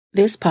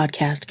This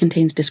podcast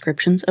contains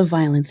descriptions of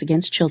violence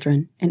against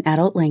children and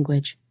adult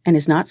language and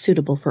is not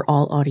suitable for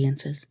all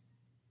audiences.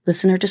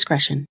 Listener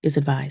discretion is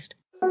advised.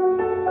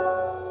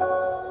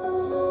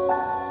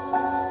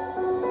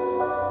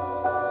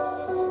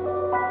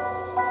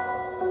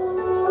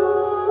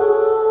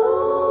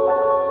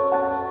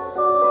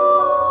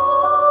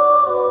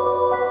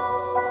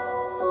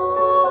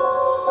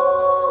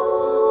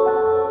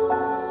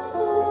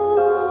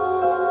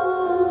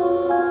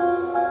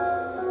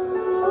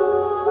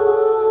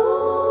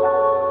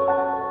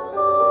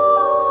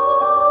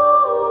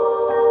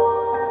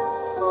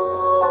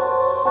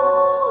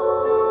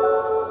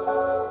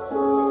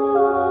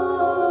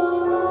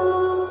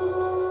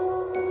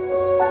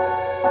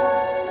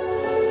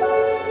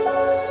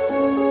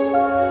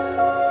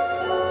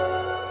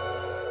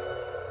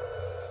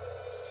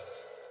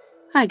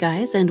 Hi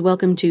guys, and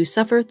welcome to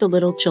Suffer the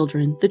Little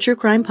Children, the true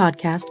crime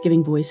podcast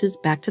giving voices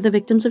back to the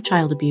victims of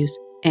child abuse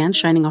and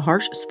shining a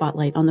harsh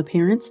spotlight on the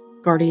parents,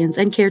 guardians,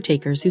 and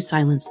caretakers who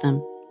silence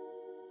them.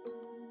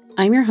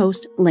 I'm your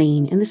host,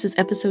 Lane, and this is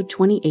episode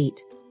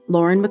 28,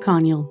 Lauren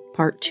McConniel,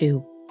 Part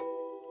 2.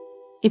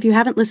 If you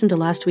haven't listened to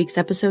last week's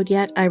episode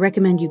yet, I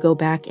recommend you go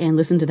back and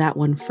listen to that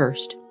one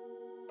first.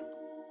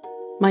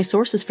 My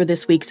sources for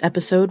this week's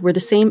episode were the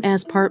same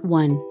as Part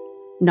 1,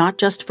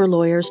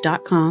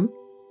 notjustforlawyers.com,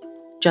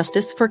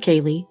 Justice for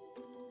Kaylee,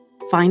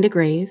 Find a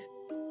Grave,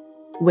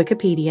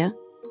 Wikipedia,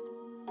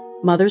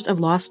 Mothers of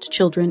Lost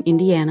Children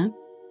Indiana,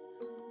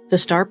 The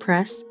Star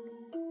Press,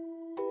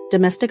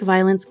 Domestic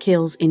Violence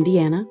Kills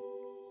Indiana,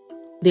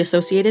 The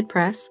Associated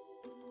Press,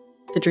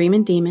 The Dream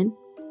and Demon,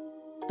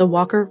 The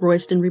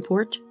Walker-Royston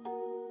Report,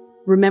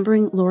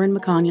 Remembering Lauren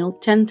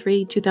McConniel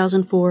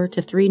 10/3/2004 to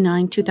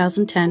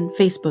 3/9/2010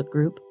 Facebook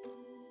group,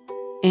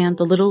 and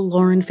the Little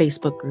Lauren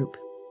Facebook group.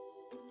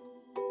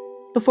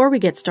 Before we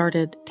get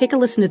started, take a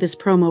listen to this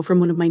promo from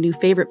one of my new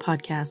favorite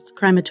podcasts,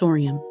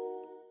 Crimeatorium.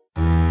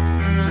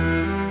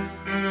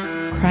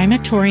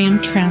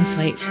 Crimeatorium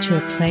translates to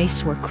a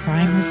place where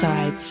crime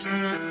resides.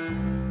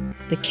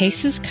 The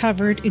cases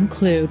covered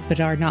include, but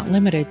are not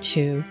limited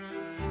to,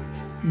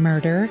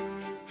 murder,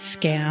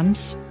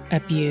 scams,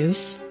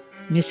 abuse,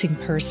 missing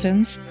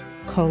persons,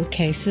 cold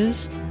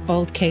cases,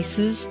 old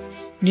cases,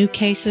 new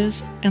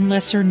cases, and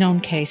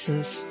lesser-known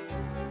cases.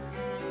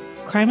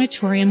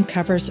 Crimeatorium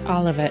covers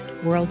all of it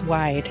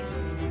worldwide.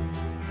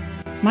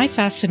 My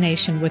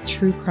fascination with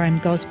true crime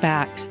goes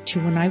back to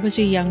when I was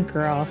a young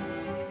girl.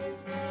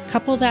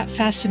 Couple that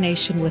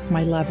fascination with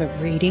my love of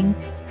reading,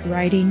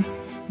 writing,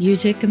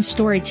 music, and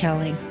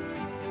storytelling.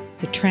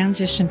 The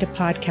transition to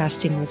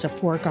podcasting was a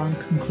foregone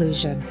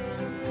conclusion.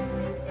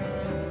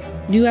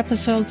 New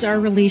episodes are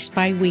released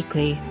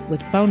bi-weekly,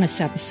 with bonus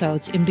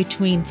episodes in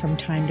between from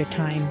time to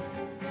time.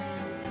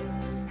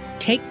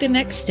 Take the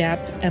next step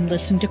and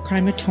listen to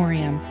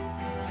Crimeatorium,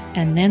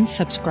 and then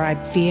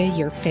subscribe via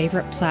your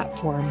favorite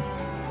platform.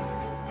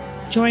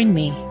 Join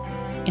me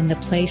in the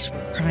place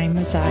where crime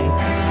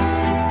resides.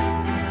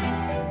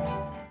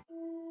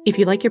 If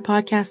you like your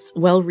podcasts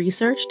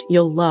well-researched,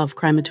 you'll love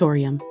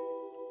Crimeatorium.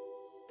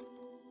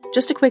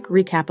 Just a quick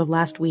recap of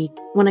last week,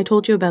 when I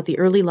told you about the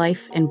early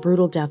life and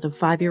brutal death of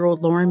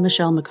 5-year-old Lauren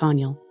Michele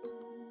McConniel.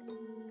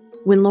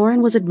 When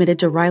Lauren was admitted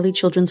to Riley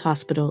Children's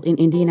Hospital in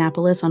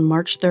Indianapolis on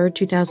March 3,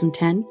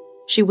 2010,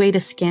 she weighed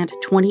a scant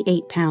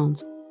 28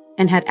 pounds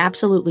and had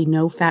absolutely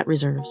no fat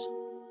reserves.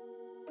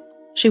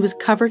 She was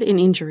covered in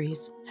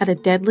injuries, had a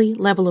deadly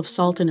level of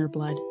salt in her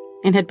blood,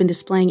 and had been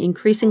displaying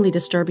increasingly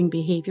disturbing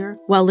behavior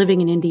while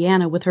living in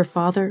Indiana with her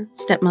father,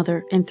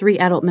 stepmother, and 3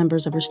 adult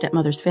members of her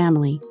stepmother's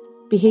family,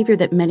 behavior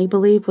that many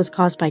believe was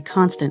caused by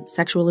constant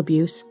sexual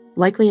abuse,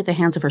 likely at the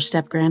hands of her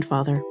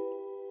step-grandfather.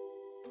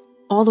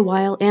 All the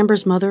while,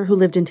 Amber's mother, who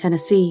lived in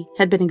Tennessee,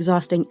 had been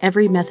exhausting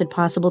every method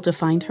possible to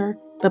find her,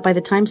 but by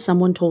the time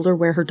someone told her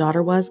where her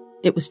daughter was,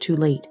 it was too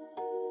late.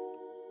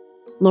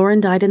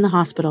 Lauren died in the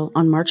hospital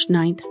on March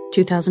 9,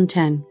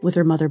 2010, with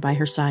her mother by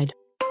her side.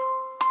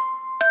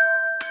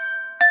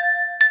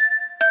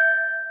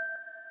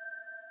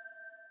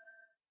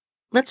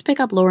 Let's pick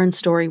up Lauren's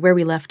story where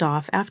we left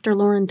off after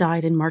Lauren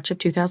died in March of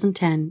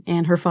 2010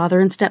 and her father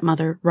and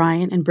stepmother,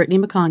 Ryan and Brittany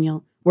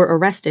McConniel, were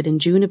arrested in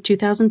June of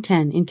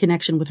 2010 in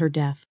connection with her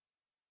death.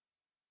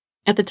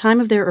 At the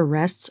time of their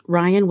arrests,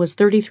 Ryan was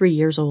 33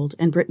 years old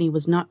and Brittany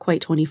was not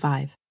quite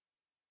 25.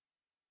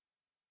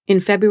 In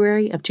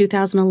February of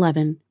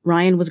 2011,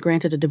 Ryan was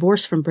granted a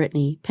divorce from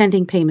Brittany,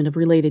 pending payment of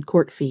related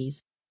court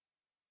fees.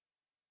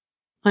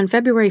 On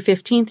February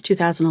 15,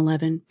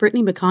 2011,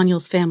 Brittany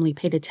McConniel's family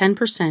paid a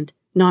 10%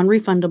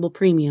 non-refundable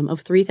premium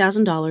of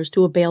 $3,000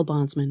 to a bail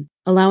bondsman,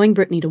 allowing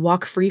Brittany to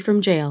walk free from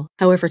jail,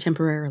 however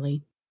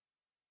temporarily.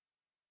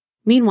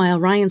 Meanwhile,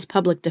 Ryan's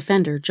public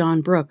defender,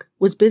 John Brooke,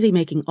 was busy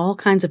making all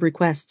kinds of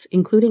requests,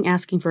 including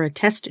asking for a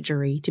test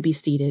jury to be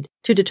seated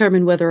to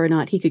determine whether or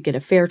not he could get a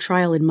fair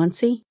trial in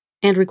Muncie,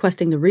 and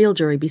requesting the real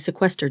jury be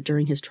sequestered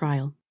during his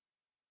trial.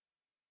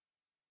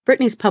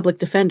 Brittany's public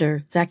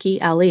defender,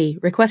 Zaki Ali,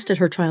 requested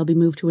her trial be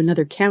moved to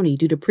another county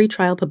due to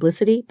pretrial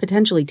publicity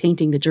potentially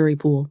tainting the jury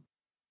pool.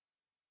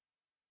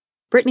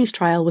 Brittany's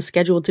trial was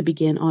scheduled to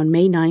begin on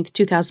May 9,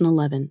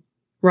 2011.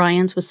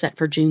 Ryan's was set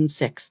for June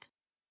 6th.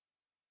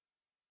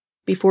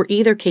 Before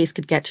either case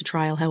could get to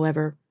trial,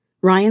 however,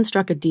 Ryan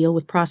struck a deal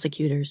with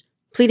prosecutors,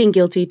 pleading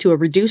guilty to a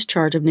reduced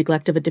charge of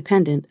neglect of a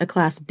dependent, a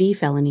Class B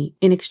felony,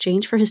 in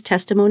exchange for his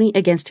testimony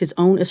against his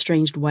own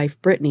estranged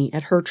wife, Brittany,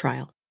 at her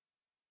trial.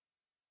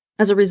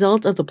 As a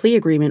result of the plea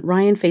agreement,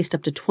 Ryan faced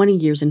up to 20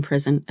 years in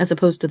prison, as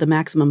opposed to the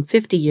maximum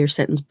 50-year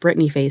sentence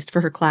Brittany faced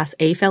for her Class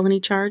A felony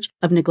charge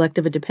of neglect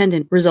of a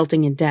dependent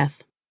resulting in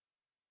death.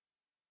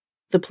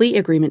 The plea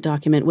agreement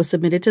document was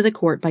submitted to the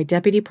court by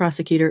Deputy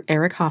Prosecutor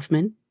Eric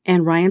Hoffman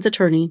and Ryan's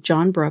attorney,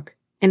 John Brooke,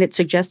 and it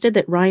suggested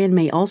that Ryan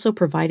may also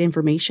provide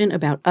information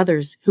about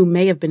others who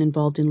may have been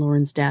involved in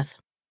Lauren's death.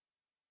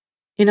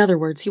 In other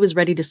words, he was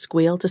ready to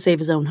squeal to save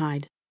his own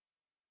hide.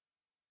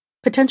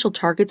 Potential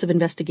targets of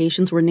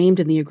investigations were named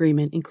in the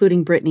agreement,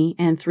 including Brittany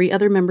and 3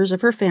 other members of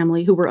her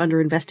family who were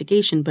under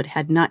investigation but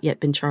had not yet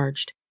been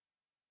charged.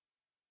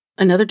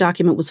 Another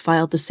document was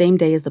filed the same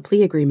day as the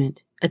plea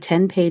agreement, a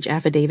 10-page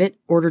affidavit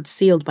ordered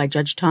sealed by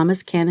Judge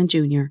Thomas Cannon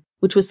Jr.,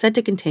 which was said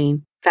to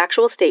contain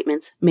factual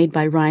statements made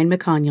by Ryan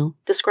McConniel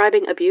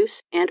describing abuse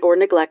and or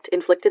neglect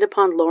inflicted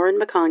upon Lauren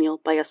McConniel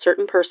by a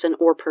certain person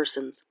or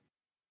persons.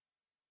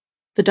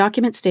 The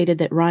document stated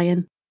that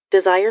Ryan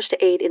desires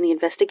to aid in the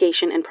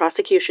investigation and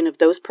prosecution of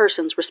those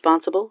persons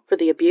responsible for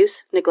the abuse,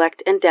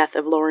 neglect, and death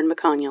of Lauren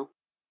McConniel.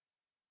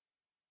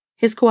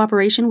 His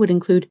cooperation would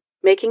include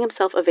making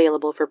himself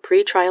available for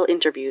pre-trial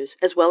interviews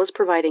as well as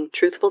providing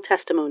truthful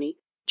testimony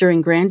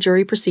during grand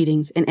jury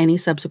proceedings and any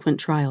subsequent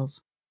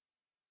trials.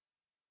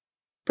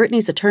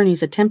 Brittany's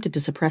attorneys attempted to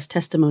suppress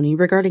testimony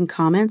regarding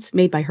comments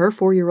made by her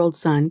 4-year-old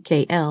son,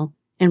 K.L.,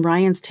 and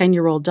Ryan's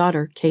 10-year-old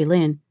daughter,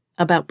 Kaylin,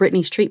 about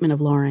Brittany's treatment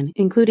of Lauren,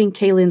 including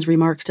Kaylin's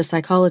remarks to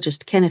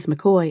psychologist Kenneth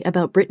McCoy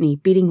about Brittany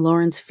beating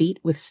Lauren's feet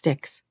with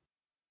sticks.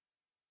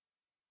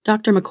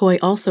 Dr. McCoy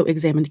also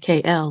examined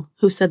K.L.,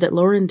 who said that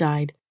Lauren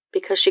died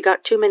because she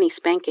got too many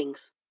spankings.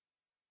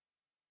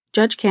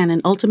 Judge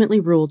Cannon ultimately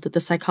ruled that the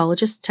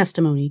psychologist's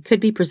testimony could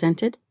be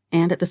presented,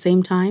 and at the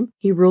same time,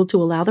 he ruled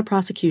to allow the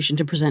prosecution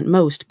to present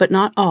most, but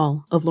not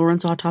all, of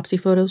Lauren's autopsy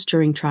photos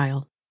during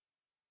trial.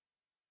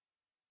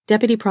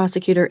 Deputy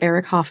Prosecutor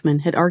Eric Hoffman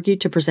had argued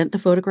to present the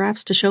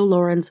photographs to show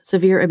Lauren's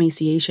severe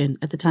emaciation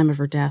at the time of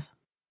her death.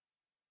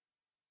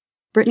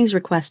 Brittany's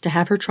request to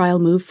have her trial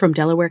moved from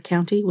Delaware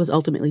County was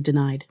ultimately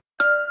denied.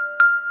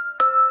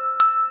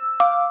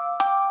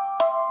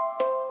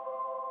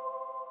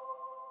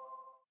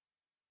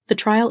 The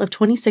trial of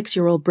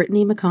 26-year-old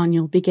Brittany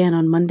McConniel began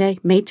on Monday,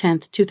 May 10,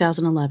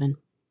 2011.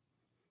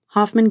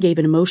 Hoffman gave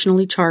an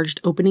emotionally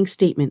charged opening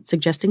statement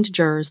suggesting to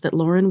jurors that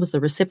Lauren was the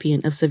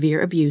recipient of severe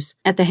abuse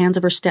at the hands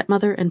of her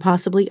stepmother and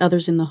possibly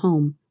others in the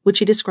home, which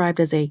he described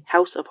as a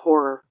house of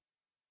horror.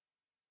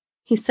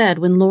 He said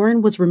when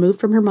Lauren was removed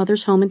from her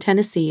mother's home in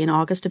Tennessee in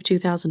August of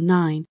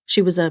 2009,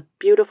 she was a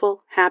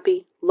beautiful,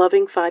 happy,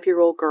 loving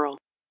 5-year-old girl.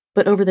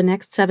 But over the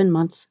next 7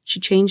 months, she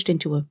changed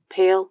into a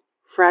pale,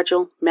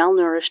 fragile,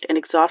 malnourished, and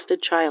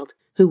exhausted child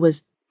who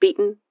was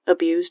beaten,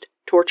 abused,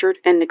 tortured,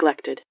 and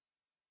neglected.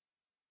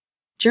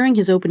 During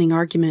his opening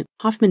argument,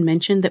 Hoffman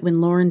mentioned that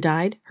when Lauren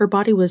died, her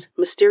body was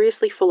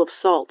mysteriously full of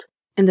salt,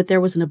 and that there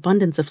was an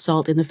abundance of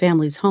salt in the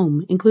family's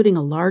home, including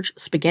a large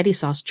spaghetti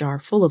sauce jar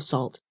full of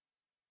salt.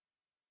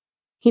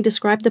 He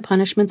described the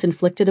punishments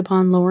inflicted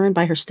upon Lauren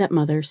by her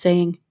stepmother,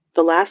 saying,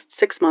 "The last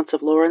 6 months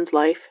of Lauren's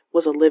life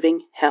was a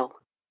living hell."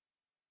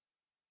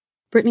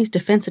 Brittany's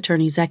defense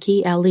attorney,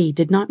 Zaki Ali,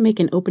 did not make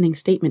an opening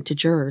statement to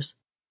jurors.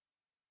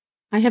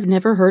 I have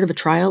never heard of a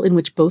trial in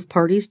which both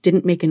parties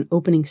didn't make an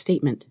opening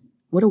statement.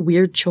 What a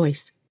weird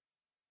choice.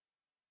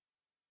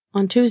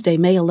 On Tuesday,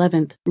 May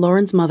 11th,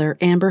 Lauren's mother,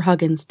 Amber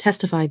Huggins,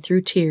 testified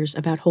through tears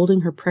about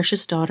holding her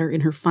precious daughter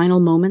in her final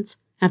moments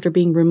after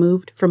being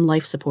removed from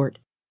life support.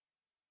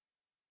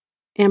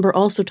 Amber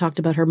also talked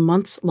about her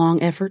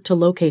months-long effort to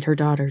locate her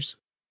daughters.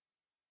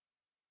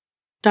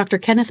 Dr.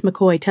 Kenneth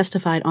McCoy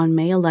testified on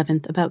May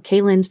 11th about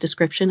Kaylin's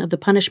description of the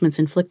punishments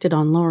inflicted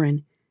on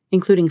Lauren,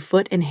 including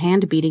foot and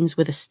hand beatings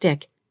with a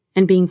stick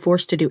and being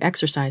forced to do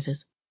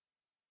exercises.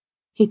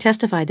 He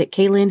testified that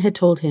Kaylin had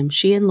told him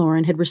she and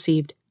Lauren had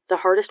received the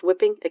hardest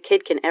whipping a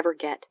kid can ever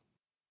get.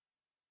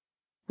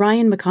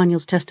 Ryan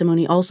McConniel's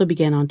testimony also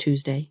began on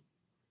Tuesday.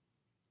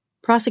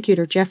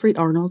 Prosecutor Jeffrey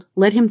Arnold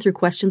led him through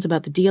questions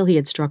about the deal he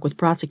had struck with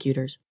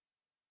prosecutors.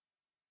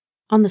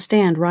 On the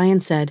stand, Ryan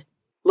said,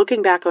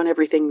 "Looking back on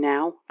everything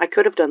now, I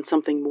could have done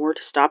something more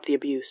to stop the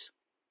abuse.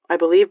 I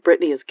believe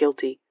Brittany is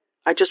guilty.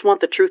 I just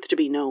want the truth to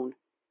be known.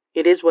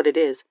 It is what it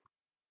is."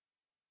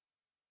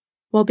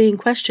 While being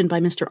questioned by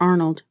Mr.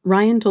 Arnold,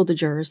 Ryan told the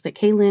jurors that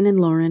Kaylin and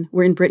Lauren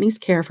were in Brittany's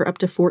care for up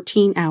to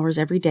 14 hours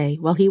every day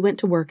while he went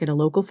to work at a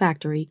local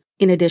factory,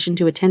 in addition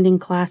to attending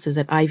classes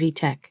at Ivy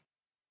Tech.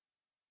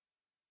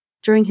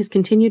 During his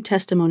continued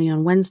testimony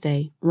on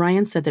Wednesday,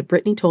 Ryan said that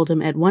Brittany told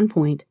him at one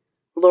point,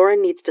 "Lauren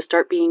needs to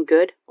start being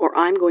good, or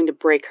I'm going to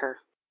break her."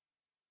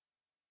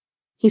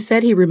 He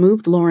said he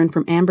removed Lauren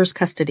from Amber's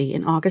custody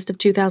in August of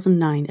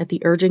 2009 at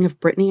the urging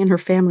of Brittany and her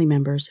family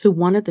members who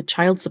wanted the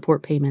child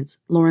support payments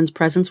Lauren's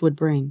presence would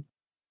bring.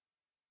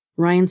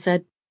 Ryan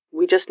said,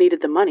 "We just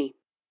needed the money."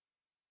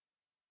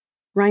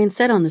 Ryan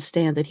said on the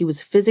stand that he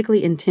was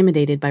physically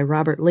intimidated by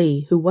Robert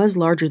Lee, who was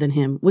larger than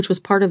him, which was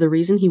part of the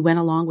reason he went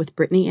along with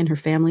Brittany and her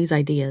family's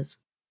ideas.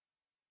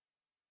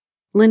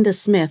 Linda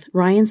Smith,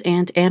 Ryan's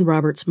aunt and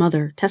Robert's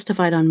mother,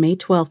 testified on May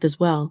 12th as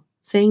well,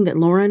 saying that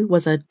Lauren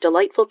was a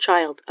delightful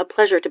child, a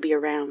pleasure to be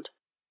around.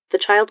 The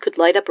child could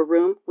light up a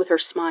room with her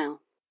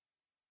smile.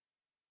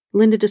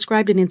 Linda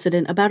described an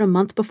incident about a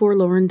month before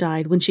Lauren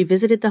died when she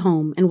visited the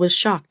home and was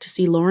shocked to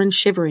see Lauren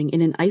shivering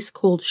in an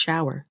ice-cold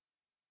shower.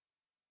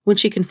 When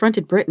she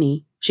confronted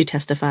Brittany, she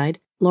testified,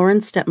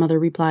 Lauren's stepmother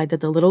replied that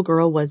the little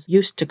girl was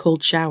used to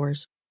cold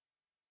showers.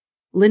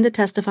 Linda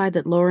testified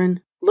that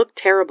Lauren looked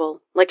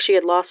terrible, like she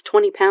had lost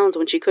 20 pounds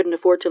when she couldn't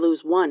afford to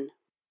lose 1.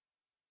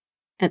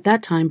 At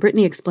that time,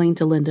 Brittany explained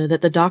to Linda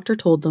that the doctor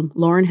told them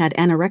Lauren had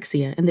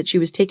anorexia and that she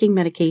was taking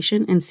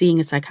medication and seeing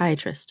a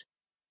psychiatrist.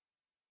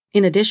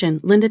 In addition,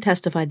 Linda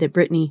testified that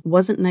Brittany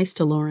wasn't nice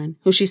to Lauren,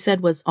 who she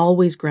said was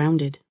always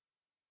grounded.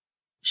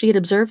 She had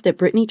observed that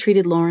Brittany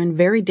treated Lauren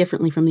very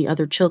differently from the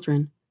other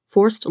children,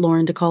 forced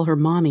Lauren to call her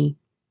mommy,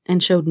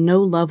 and showed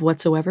no love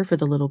whatsoever for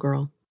the little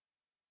girl.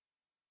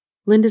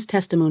 Linda's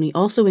testimony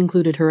also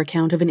included her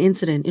account of an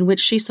incident in which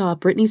she saw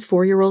Brittany's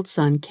 4-year-old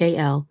son,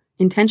 KL,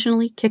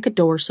 intentionally kick a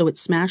door so it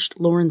smashed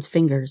Lauren's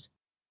fingers.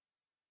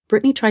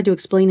 Brittany tried to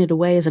explain it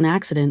away as an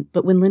accident,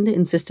 but when Linda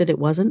insisted it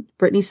wasn't,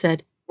 Brittany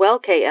said, "Well,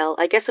 KL,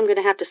 I guess I'm going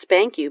to have to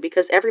spank you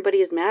because everybody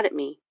is mad at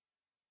me."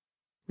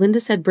 Linda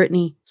said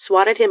Brittany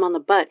swatted him on the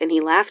butt and he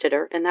laughed at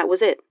her, and that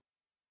was it.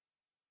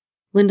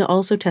 Linda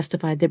also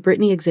testified that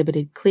Brittany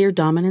exhibited clear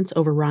dominance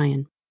over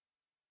Ryan.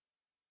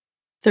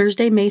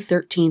 Thursday, May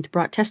 13th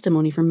brought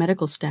testimony from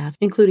medical staff,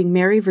 including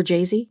Mary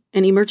Verghese,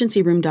 an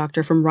emergency room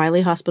doctor from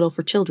Riley Hospital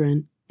for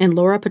Children, and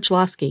Laura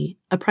Pachlowski,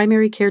 a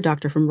primary care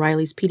doctor from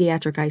Riley's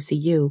pediatric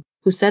ICU,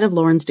 who said of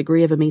Lauren's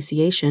degree of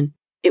emaciation,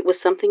 "It was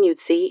something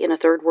you'd see in a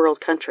third-world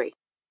country."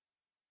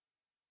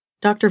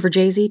 Dr.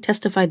 Verghese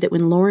testified that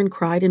when Lauren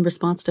cried in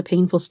response to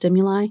painful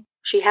stimuli,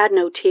 she had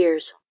no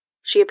tears.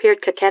 She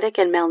appeared cachetic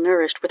and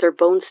malnourished with her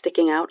bones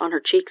sticking out on her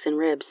cheeks and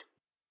ribs.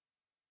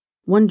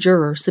 One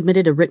juror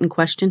submitted a written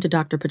question to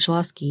Dr.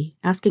 Pachlowski,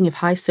 asking if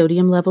high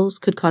sodium levels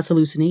could cause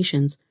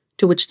hallucinations,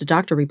 to which the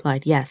doctor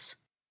replied yes.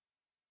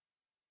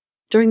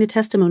 During the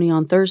testimony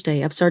on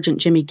Thursday of Sergeant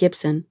Jimmy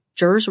Gibson,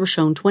 jurors were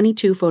shown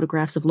 22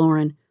 photographs of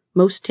Lauren,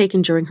 most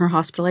taken during her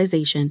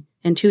hospitalization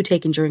and 2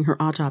 taken during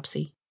her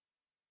autopsy.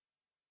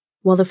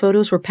 While the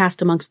photos were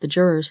passed amongst the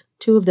jurors,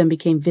 2 of them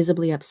became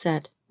visibly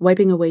upset,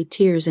 wiping away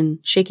tears and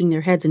shaking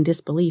their heads in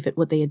disbelief at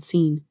what they had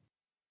seen.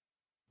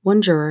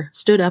 One juror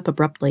stood up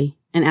abruptly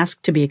and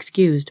asked to be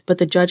excused, but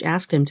the judge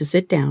asked him to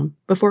sit down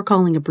before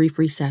calling a brief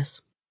recess.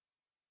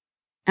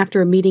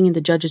 After a meeting in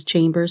the judge's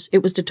chambers,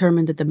 it was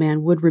determined that the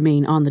man would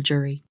remain on the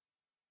jury.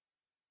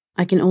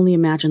 I can only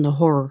imagine the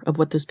horror of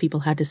what those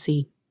people had to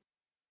see.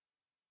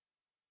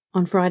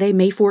 On Friday,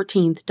 May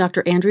 14th,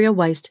 Dr. Andrea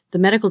Weist, the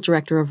medical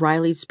director of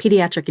Riley's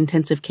Pediatric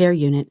Intensive Care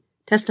Unit,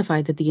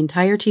 testified that the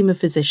entire team of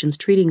physicians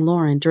treating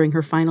Lauren during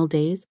her final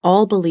days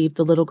all believed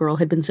the little girl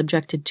had been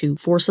subjected to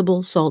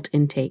forcible salt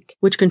intake,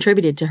 which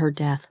contributed to her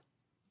death.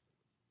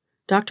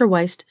 Dr.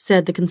 Weist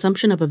said the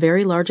consumption of a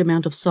very large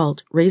amount of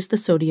salt raised the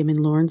sodium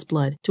in Lauren's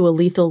blood to a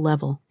lethal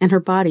level, and her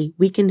body,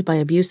 weakened by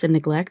abuse and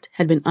neglect,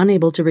 had been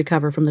unable to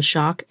recover from the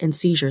shock and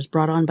seizures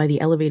brought on by the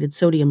elevated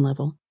sodium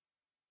level.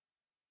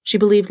 She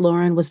believed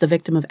Lauren was the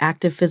victim of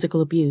active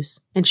physical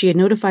abuse, and she had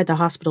notified the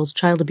hospital's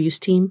child abuse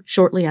team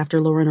shortly after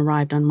Lauren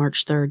arrived on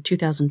March 3,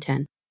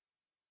 2010.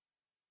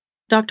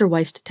 Dr.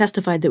 Weist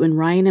testified that when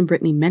Ryan and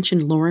Brittany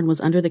mentioned Lauren was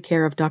under the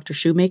care of Dr.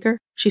 Shoemaker,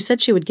 she said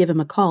she would give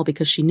him a call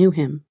because she knew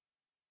him.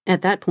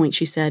 At that point,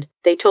 she said,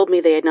 "They told me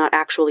they had not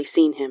actually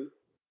seen him."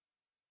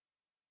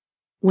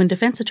 When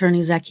defense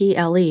attorney Zaki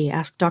Ali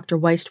asked Dr.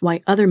 Weist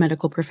why other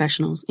medical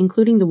professionals,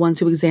 including the ones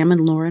who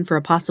examined Lauren for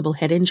a possible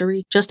head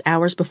injury just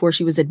hours before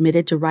she was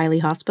admitted to Riley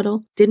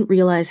Hospital, didn't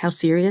realize how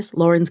serious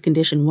Lauren's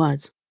condition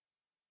was,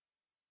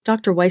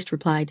 Dr. Weist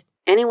replied,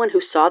 "Anyone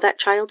who saw that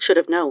child should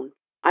have known.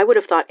 I would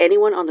have thought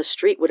anyone on the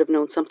street would have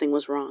known something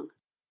was wrong."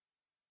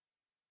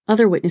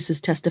 Other witnesses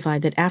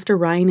testified that after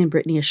Ryan and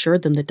Brittany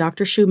assured them that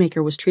Dr.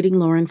 Shoemaker was treating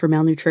Lauren for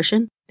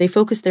malnutrition, they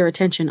focused their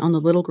attention on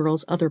the little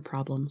girl's other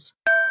problems.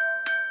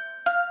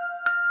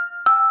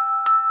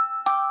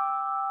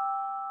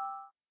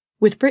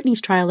 With Brittany's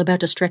trial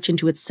about to stretch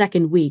into its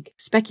second week,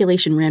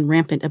 speculation ran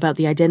rampant about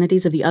the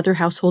identities of the other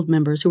household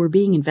members who were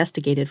being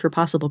investigated for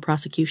possible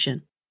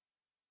prosecution.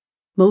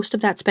 Most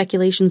of that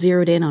speculation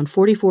zeroed in on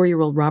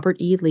 44-year-old Robert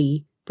E.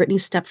 Lee,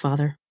 Brittany's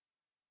stepfather.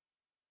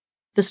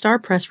 The Star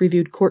Press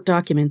reviewed court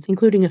documents,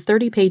 including a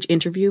 30-page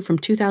interview from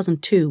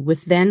 2002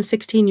 with then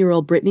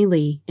 16-year-old Brittany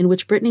Lee, in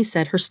which Brittany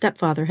said her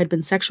stepfather had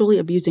been sexually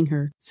abusing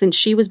her since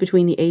she was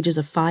between the ages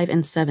of 5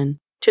 and 7,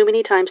 too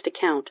many times to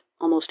count,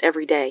 almost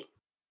every day.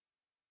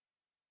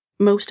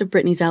 Most of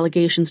Brittany's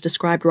allegations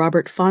described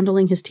Robert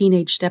fondling his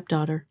teenage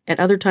stepdaughter, at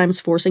other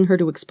times forcing her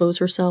to expose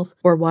herself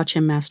or watch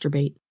him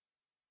masturbate.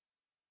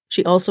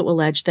 She also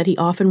alleged that he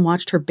often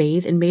watched her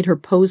bathe and made her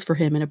pose for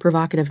him in a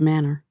provocative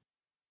manner.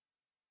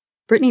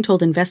 Brittany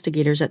told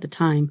investigators at the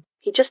time,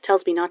 "He just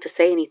tells me not to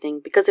say anything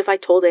because if I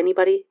told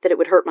anybody that it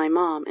would hurt my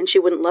mom and she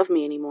wouldn't love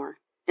me anymore,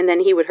 and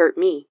then he would hurt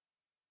me."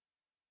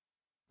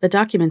 The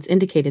documents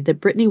indicated that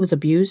Brittany was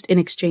abused in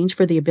exchange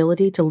for the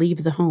ability to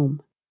leave the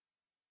home.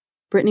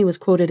 Brittany was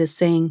quoted as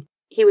saying,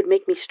 "He would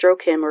make me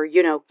stroke him or,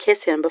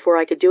 kiss him before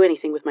I could do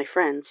anything with my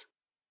friends."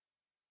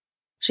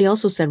 She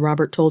also said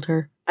Robert told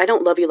her, "I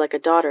don't love you like a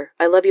daughter,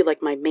 I love you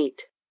like my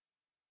mate."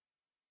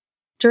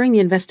 During the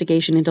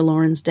investigation into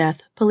Lauren's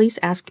death, police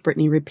asked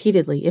Brittany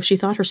repeatedly if she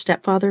thought her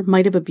stepfather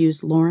might have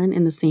abused Lauren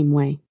in the same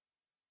way.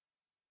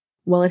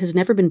 While it has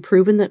never been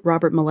proven that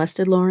Robert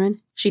molested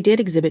Lauren, she did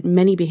exhibit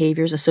many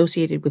behaviors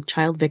associated with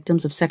child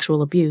victims of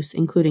sexual abuse,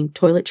 including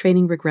toilet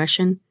training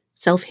regression,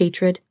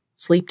 self-hatred,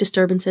 sleep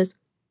disturbances,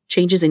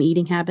 changes in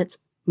eating habits,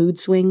 mood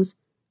swings,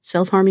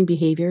 self-harming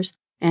behaviors,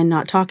 and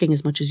not talking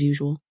as much as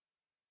usual.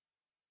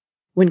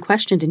 When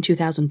questioned in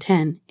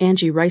 2010,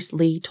 Angie Rice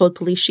Lee told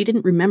police she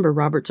didn't remember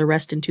Robert's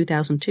arrest in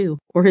 2002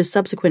 or his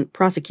subsequent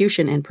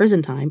prosecution and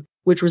prison time,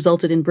 which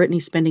resulted in Brittany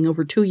spending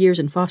over 2 years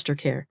in foster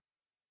care.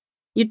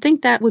 You'd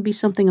think that would be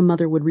something a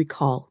mother would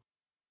recall.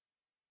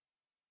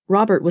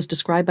 Robert was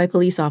described by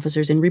police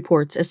officers in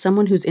reports as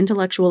someone whose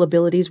intellectual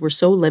abilities were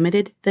so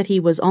limited that he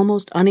was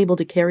almost unable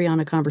to carry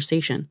on a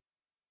conversation.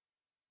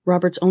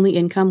 Robert's only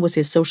income was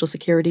his Social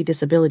Security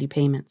disability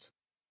payments.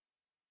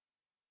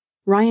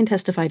 Ryan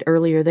testified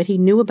earlier that he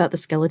knew about the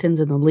skeletons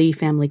in the Lee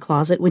family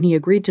closet when he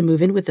agreed to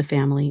move in with the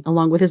family,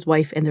 along with his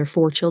wife and their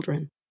 4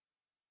 children.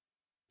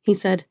 He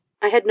said,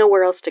 "I had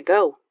nowhere else to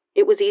go.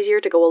 It was easier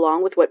to go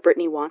along with what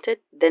Brittany wanted,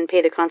 then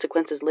pay the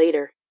consequences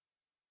later."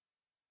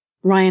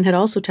 Ryan had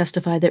also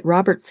testified that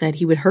Robert said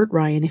he would hurt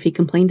Ryan if he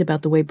complained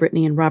about the way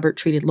Brittany and Robert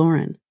treated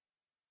Lauren.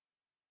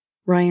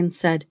 Ryan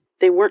said,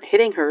 "They weren't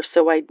hitting her,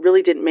 so I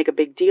really didn't make a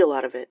big deal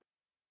out of it."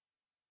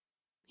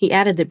 He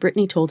added that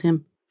Brittany told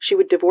him, "She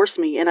would divorce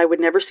me and I would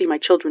never see my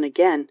children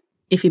again,"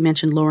 if he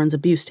mentioned Lauren's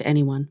abuse to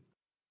anyone.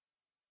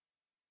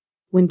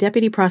 When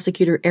Deputy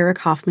Prosecutor Eric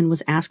Hoffman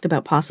was asked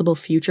about possible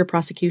future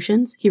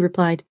prosecutions, he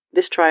replied,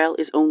 "This trial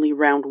is only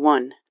round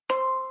 1.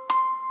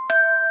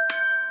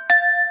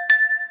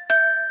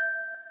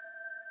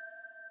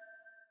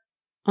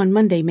 On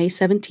Monday, May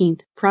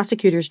 17th,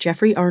 prosecutors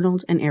Jeffrey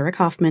Arnold and Eric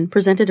Hoffman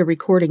presented a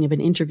recording of an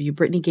interview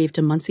Brittany gave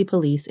to Muncie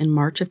police in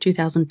March of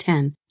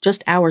 2010,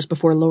 just hours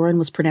before Lauren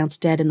was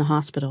pronounced dead in the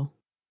hospital.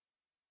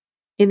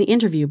 In the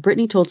interview,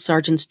 Brittany told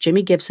Sergeants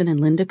Jimmy Gibson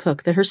and Linda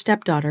Cook that her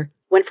stepdaughter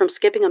went from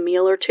skipping a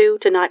meal or 2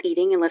 to not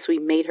eating unless we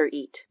made her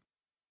eat.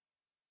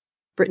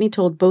 Brittany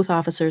told both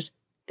officers,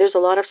 "There's a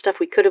lot of stuff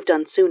we could have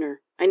done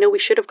sooner. I know we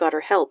should have got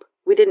her help.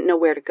 We didn't know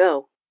where to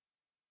go."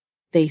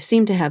 They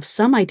seemed to have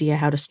some idea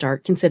how to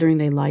start, considering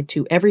they lied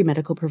to every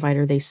medical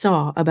provider they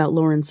saw about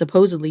Lauren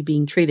supposedly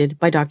being treated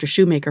by Dr.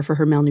 Shoemaker for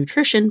her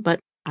malnutrition, but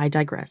I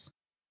digress.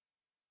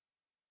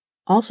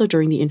 Also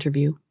during the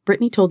interview,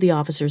 Brittany told the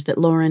officers that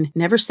Lauren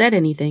never said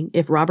anything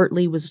if Robert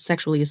Lee was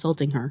sexually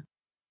assaulting her.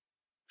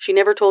 "She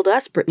never told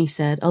us," Brittany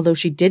said, although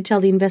she did tell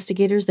the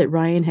investigators that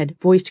Ryan had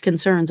voiced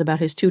concerns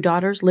about his 2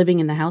 daughters living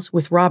in the house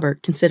with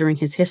Robert, considering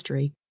his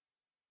history.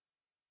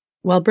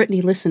 While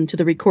Brittany listened to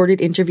the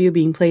recorded interview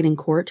being played in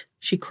court,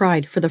 she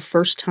cried for the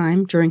first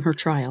time during her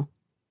trial.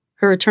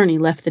 Her attorney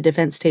left the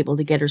defense table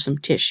to get her some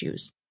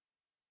tissues.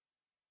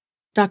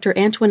 Dr.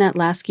 Antoinette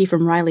Lasky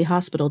from Riley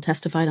Hospital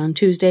testified on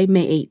Tuesday,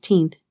 May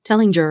 18th,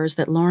 telling jurors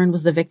that Lauren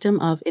was the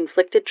victim of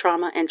inflicted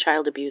trauma and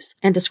child abuse,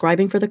 and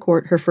describing for the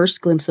court her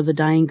first glimpse of the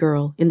dying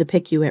girl in the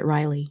PICU at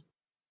Riley.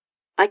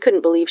 "I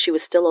couldn't believe she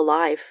was still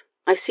alive.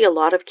 I see a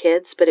lot of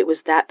kids, but it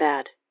was that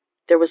bad.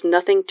 There was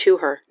nothing to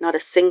her, not a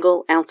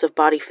single ounce of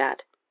body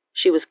fat.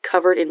 She was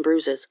covered in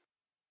bruises."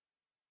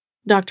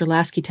 Dr.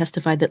 Lasky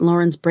testified that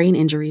Lauren's brain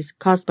injuries,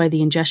 caused by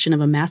the ingestion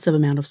of a massive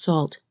amount of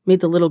salt, made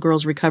the little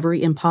girl's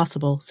recovery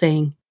impossible,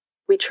 saying,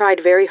 "We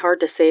tried very hard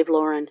to save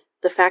Lauren.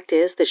 The fact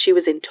is that she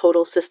was in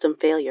total system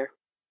failure."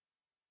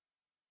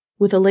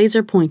 With a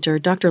laser pointer,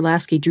 Dr.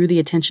 Lasky drew the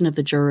attention of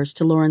the jurors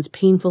to Lauren's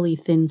painfully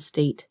thin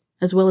state,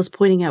 as well as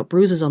pointing out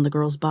bruises on the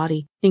girl's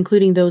body,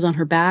 including those on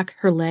her back,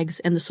 her legs,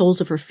 and the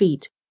soles of her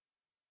feet.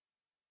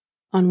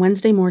 On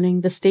Wednesday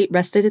morning, the state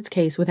rested its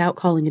case without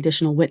calling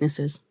additional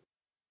witnesses.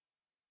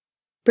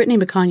 Brittany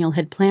McConniel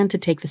had planned to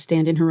take the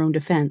stand in her own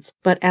defense,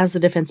 but as the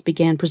defense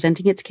began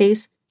presenting its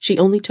case, she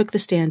only took the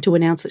stand to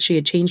announce that she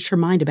had changed her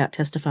mind about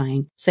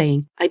testifying,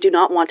 saying, "I do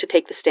not want to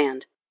take the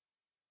stand."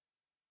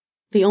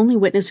 The only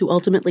witness who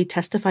ultimately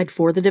testified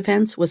for the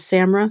defense was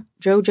Samra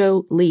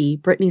Jojo Lee,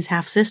 Brittany's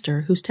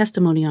half-sister, whose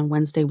testimony on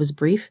Wednesday was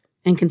brief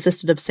and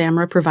consisted of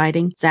Samra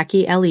providing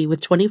Zachy Ellie with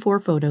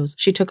 24 photos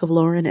she took of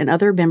Lauren and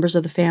other members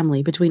of the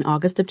family between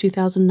August of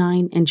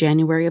 2009 and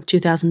January of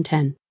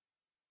 2010.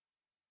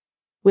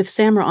 With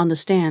Samra on the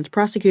stand,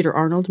 Prosecutor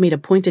Arnold made a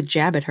pointed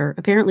jab at her,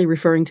 apparently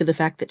referring to the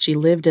fact that she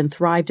lived and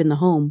thrived in the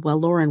home while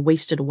Lauren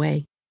wasted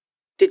away.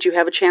 "Did you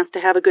have a chance to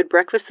have a good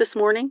breakfast this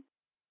morning?"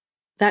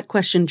 That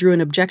question drew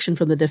an objection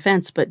from the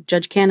defense, but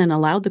Judge Cannon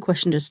allowed the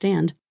question to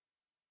stand.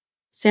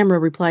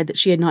 Samra replied that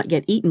she had not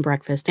yet eaten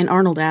breakfast, and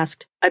Arnold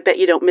asked, "I bet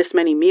you don't miss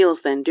many meals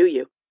then, do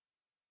you?"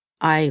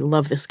 I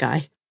love this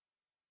guy.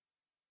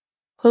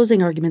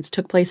 Closing arguments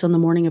took place on the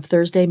morning of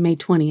Thursday, May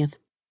 20th.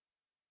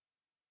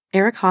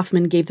 Eric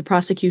Hoffman gave the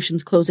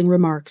prosecution's closing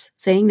remarks,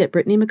 saying that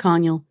Brittany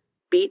McConniel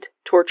beat,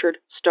 tortured,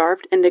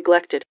 starved, and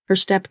neglected her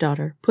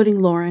stepdaughter, putting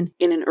Lauren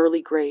in an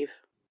early grave.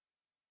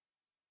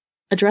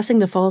 Addressing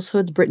the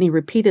falsehoods Brittany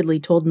repeatedly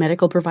told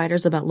medical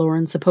providers about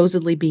Lauren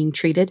supposedly being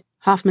treated,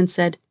 Hoffman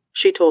said,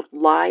 "She told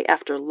lie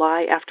after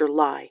lie after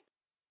lie."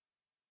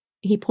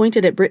 He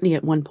pointed at Brittany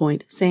at one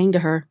point, saying to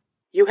her,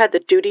 "You had the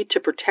duty to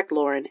protect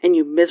Lauren, and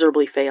you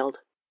miserably failed."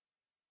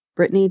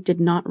 Brittany did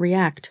not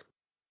react.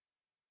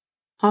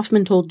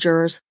 Hoffman told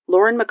jurors,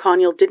 "Lauren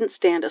McConniel didn't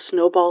stand a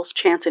snowball's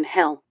chance in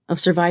hell of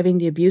surviving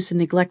the abuse and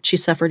neglect she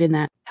suffered in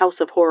that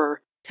house of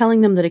horror,"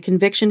 telling them that a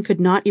conviction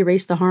could not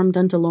erase the harm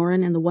done to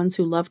Lauren and the ones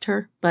who loved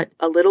her, but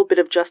a little bit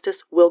of justice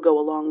will go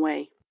a long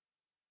way.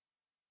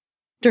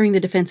 During the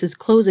defense's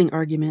closing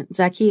argument,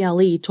 Zaki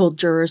Ali told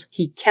jurors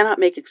he cannot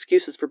make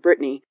excuses for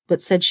Brittany,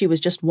 but said she was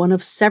just one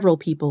of several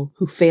people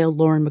who failed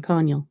Lauren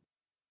McConniel.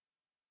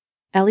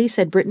 Ali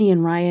said Brittany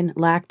and Ryan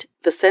lacked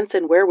the sense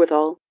and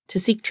wherewithal to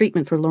seek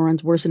treatment for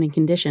Lauren's worsening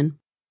condition.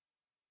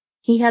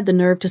 He had the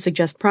nerve to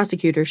suggest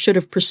prosecutors should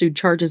have pursued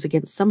charges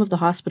against some of the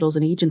hospitals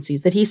and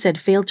agencies that he said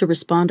failed to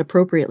respond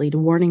appropriately to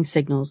warning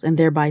signals and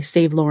thereby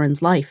save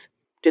Lauren's life.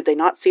 Did they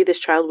not see this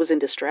child was in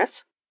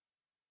distress?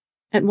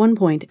 At one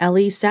point,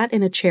 Ali sat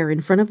in a chair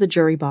in front of the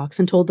jury box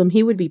and told them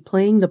he would be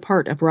playing the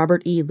part of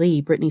Robert E.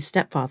 Lee, Brittany's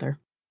stepfather.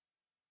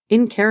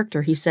 In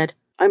character, he said,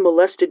 "I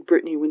molested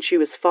Brittany when she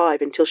was 5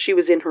 until she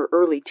was in her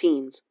early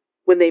teens.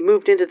 When they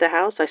moved into the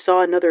house, I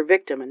saw another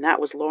victim, and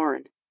that was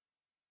Lauren."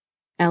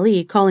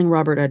 Ali, calling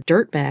Robert a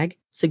dirtbag,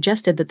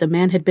 suggested that the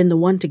man had been the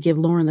one to give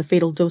Lauren the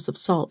fatal dose of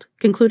salt,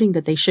 concluding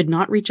that they should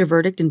not reach a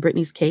verdict in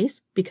Brittany's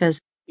case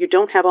because you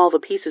don't have all the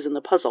pieces in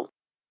the puzzle.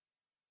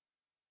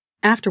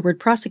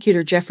 Afterward,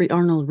 prosecutor Jeffrey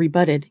Arnold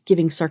rebutted,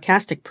 giving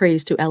sarcastic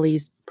praise to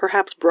Ali's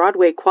perhaps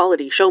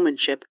Broadway-quality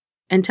showmanship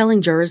and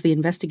telling jurors the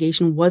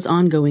investigation was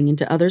ongoing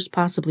into others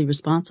possibly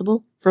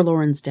responsible for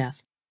Lauren's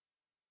death.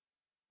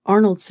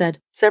 Arnold said,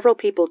 "Several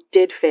people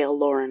did fail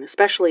Lauren,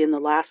 especially in the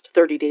last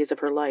 30 days of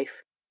her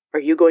life. Are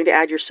you going to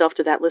add yourself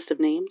to that list of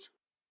names?"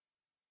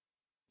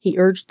 He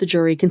urged the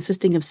jury,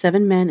 consisting of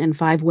 7 men and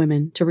 5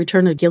 women, to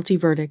return a guilty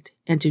verdict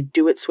and to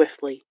do it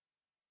swiftly.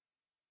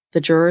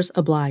 The jurors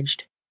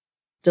obliged.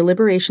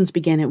 Deliberations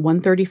began at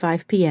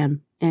 1:35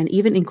 p.m., and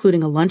even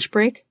including a lunch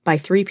break, by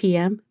 3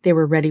 p.m., they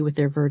were ready with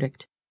their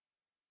verdict.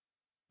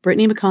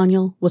 Brittany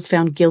McConniel was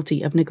found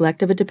guilty of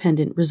neglect of a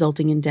dependent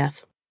resulting in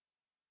death.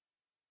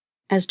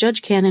 As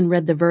Judge Cannon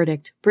read the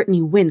verdict,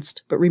 Brittany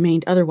winced but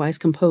remained otherwise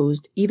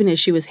composed, even as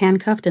she was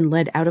handcuffed and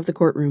led out of the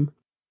courtroom.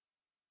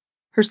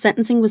 Her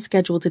sentencing was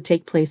scheduled to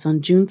take place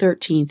on June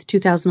 13,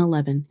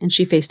 2011, and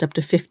she faced up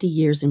to 50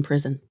 years in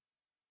prison.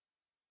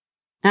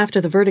 After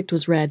the verdict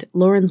was read,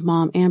 Lauren's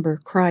mom, Amber,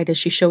 cried as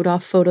she showed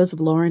off photos of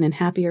Lauren in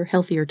happier,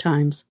 healthier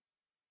times.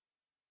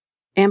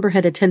 Amber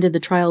had attended the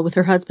trial with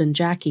her husband,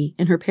 Jackie,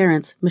 and her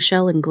parents,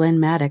 Michelle and Glenn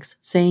Maddox,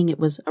 saying it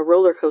was a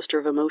roller coaster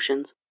of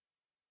emotions.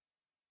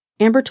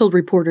 Amber told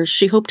reporters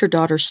she hoped her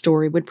daughter's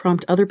story would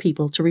prompt other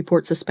people to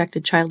report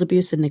suspected child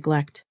abuse and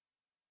neglect.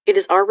 "It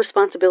is our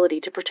responsibility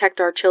to protect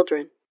our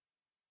children."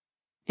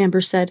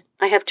 Amber said,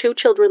 "I have 2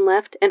 children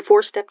left and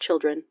 4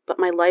 stepchildren, but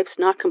my life's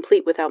not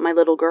complete without my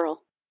little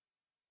girl."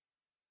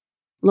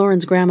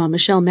 Lauren's grandma,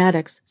 Michelle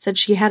Maddox, said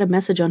she had a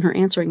message on her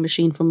answering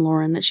machine from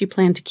Lauren that she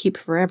planned to keep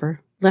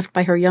forever, left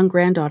by her young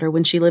granddaughter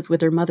when she lived with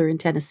her mother in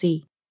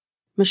Tennessee.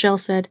 Michelle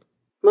said,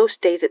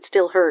 "Most days it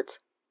still hurts,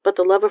 but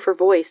the love of her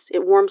voice,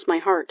 it warms my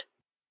heart."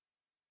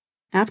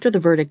 After the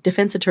verdict,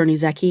 defense attorney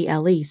Zaki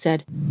Ali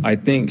said, "I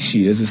think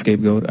she is a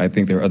scapegoat. I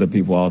think there are other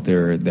people out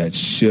there that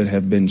should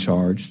have been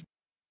charged."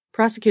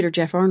 Prosecutor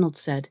Jeff Arnold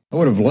said, "I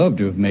would have loved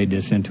to have made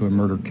this into a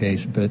murder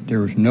case, but there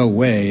was no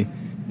way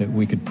that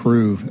we could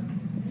prove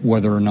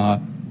whether or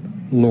not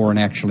Lauren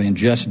actually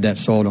ingested that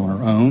salt on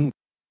her own."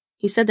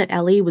 He said that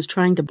Ali was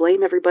trying to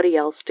blame everybody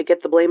else to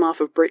get the blame off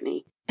of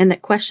Brittany, and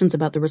that questions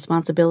about the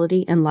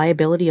responsibility and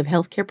liability of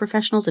healthcare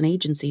professionals and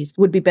agencies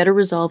would be better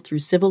resolved through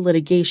civil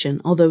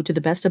litigation, although to the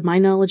best of my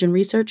knowledge and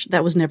research,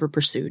 that was never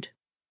pursued.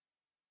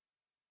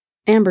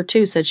 Amber,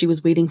 too, said she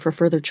was waiting for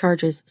further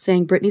charges,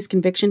 saying Brittany's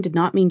conviction did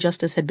not mean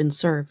justice had been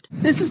served.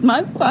 "This is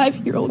my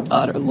 5-year-old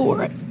daughter,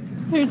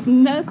 Lauren. There's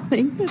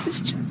nothing that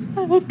this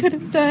child could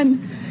have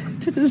done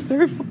to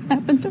deserve what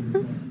happened to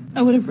her.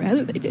 I would have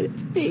rather they did it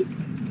to me.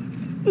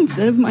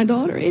 Instead of my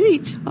daughter, any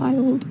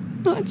child.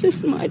 Not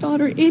just my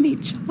daughter, any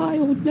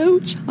child. No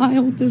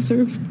child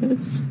deserves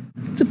this.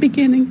 It's a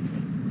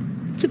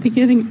beginning. It's a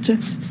beginning of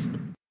justice."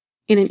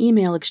 In an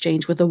email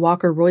exchange with the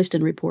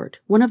Walker-Royston report,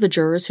 one of the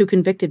jurors who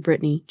convicted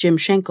Brittany, Jim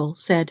Schenkel,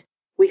 said,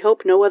 "We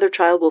hope no other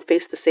child will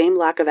face the same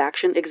lack of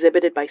action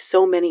exhibited by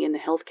so many in the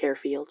healthcare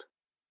field.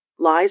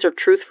 Lies or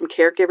truth from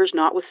caregivers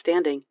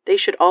notwithstanding, they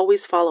should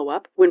always follow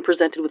up when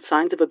presented with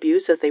signs of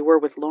abuse as they were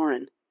with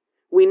Lauren.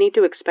 We need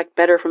to expect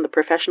better from the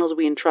professionals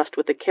we entrust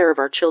with the care of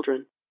our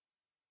children."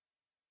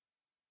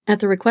 At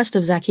the request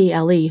of Zaki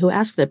Ali, who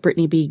asked that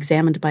Brittany be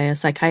examined by a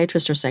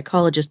psychiatrist or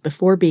psychologist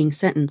before being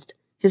sentenced,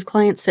 His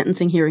client's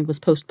sentencing hearing was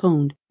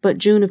postponed, but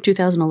June of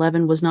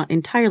 2011 was not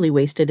entirely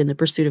wasted in the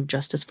pursuit of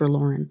justice for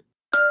Lauren.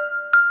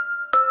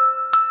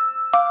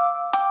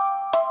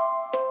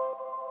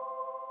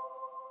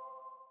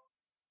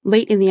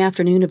 Late in the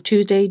afternoon of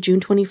Tuesday,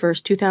 June 21,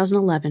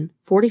 2011,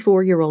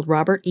 44-year-old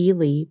Robert E.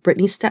 Lee,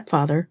 Brittany's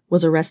stepfather,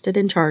 was arrested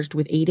and charged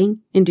with aiding,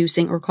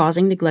 inducing, or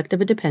causing neglect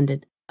of a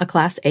dependent, a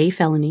Class A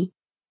felony,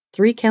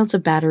 3 counts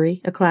of battery,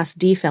 a Class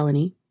D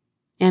felony,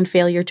 and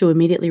failure to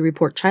immediately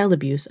report child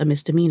abuse, a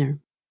misdemeanor.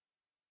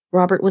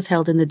 Robert was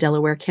held in the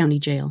Delaware County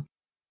Jail.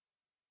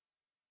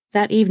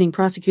 That evening,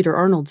 Prosecutor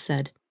Arnold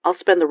said, "I'll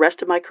spend the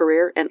rest of my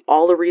career and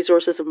all the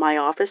resources of my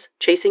office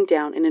chasing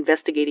down and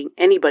investigating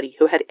anybody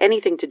who had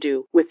anything to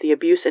do with the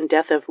abuse and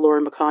death of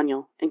Lauren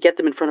McConniel and get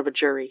them in front of a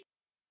jury.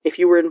 If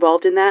you were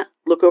involved in that,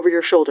 look over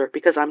your shoulder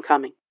because I'm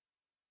coming."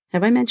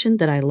 Have I mentioned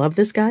that I love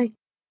this guy?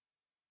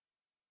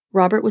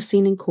 Robert was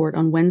seen in court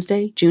on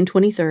Wednesday, June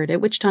 23rd,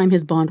 at which time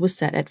his bond was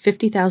set at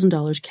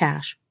 $50,000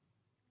 cash.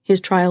 His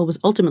trial was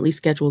ultimately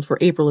scheduled for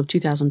April of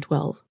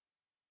 2012.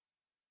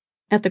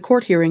 At the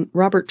court hearing,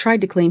 Robert tried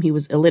to claim he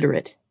was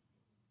illiterate.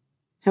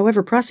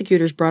 However,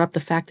 prosecutors brought up the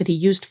fact that he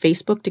used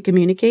Facebook to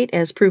communicate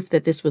as proof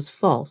that this was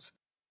false.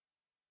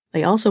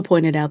 They also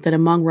pointed out that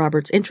among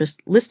Robert's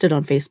interests listed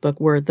on Facebook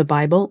were the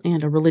Bible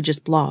and a religious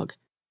blog.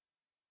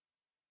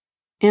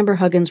 Amber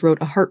Huggins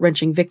wrote a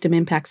heart-wrenching victim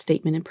impact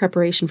statement in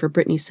preparation for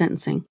Brittany's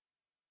sentencing.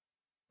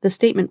 The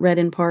statement read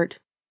in part,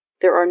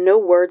 "There are no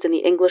words in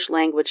the English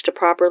language to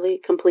properly,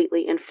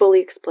 completely, and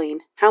fully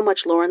explain how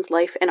much Lauren's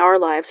life and our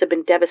lives have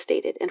been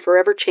devastated and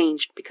forever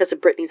changed because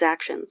of Brittany's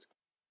actions.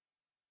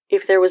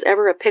 If there was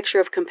ever a picture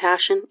of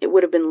compassion, it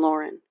would have been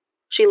Lauren.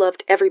 She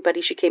loved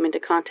everybody she came into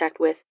contact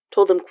with,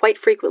 told them quite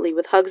frequently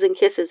with hugs and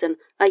kisses and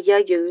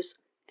yous,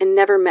 and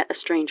never met a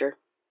stranger.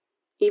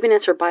 Even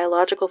as her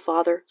biological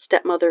father,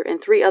 stepmother,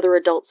 and 3 other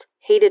adults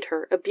hated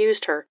her,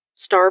 abused her,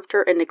 starved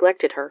her, and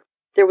neglected her,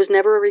 there was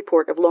never a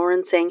report of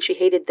Lauren saying she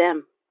hated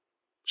them.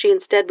 She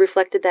instead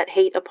reflected that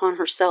hate upon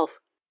herself.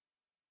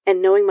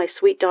 And knowing my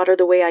sweet daughter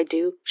the way I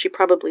do, she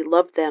probably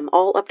loved them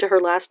all up to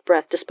her last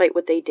breath despite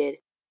what they did,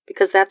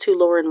 because that's who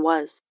Lauren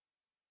was.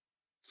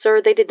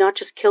 Sir, they did not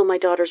just kill my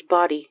daughter's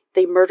body,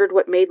 they murdered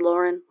what made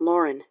Lauren,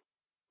 Lauren.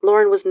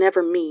 Lauren was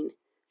never mean.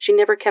 She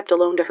never kept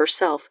alone to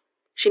herself.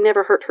 She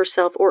never hurt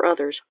herself or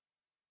others.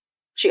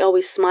 She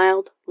always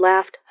smiled,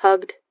 laughed,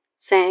 hugged,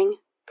 sang,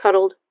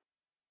 cuddled.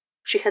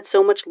 She had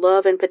so much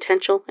love and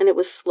potential, and it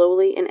was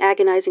slowly and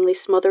agonizingly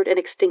smothered and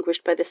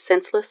extinguished by the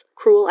senseless,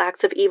 cruel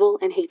acts of evil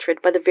and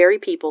hatred by the very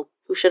people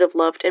who should have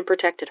loved and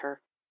protected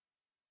her.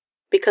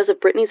 Because of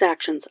Brittany's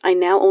actions, I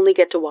now only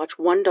get to watch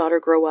 1 daughter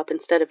grow up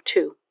instead of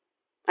 2.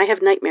 I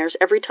have nightmares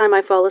every time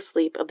I fall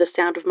asleep of the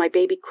sound of my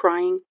baby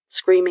crying,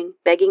 screaming,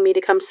 begging me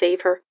to come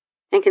save her,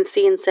 and can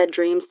see in said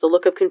dreams the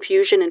look of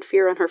confusion and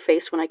fear on her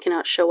face when I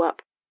cannot show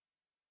up.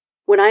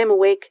 When I am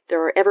awake,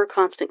 there are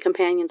ever-constant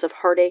companions of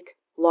heartache,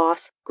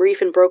 loss, grief,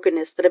 and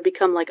brokenness that have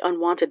become like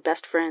unwanted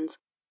best friends.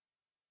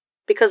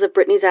 Because of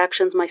Brittany's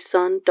actions, my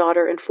son,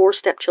 daughter, and 4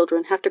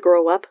 stepchildren have to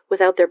grow up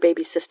without their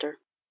baby sister.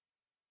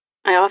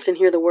 I often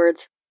hear the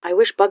words, "I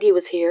wish Buggy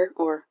was here,"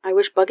 or "I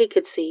wish Buggy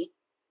could see."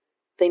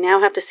 They now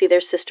have to see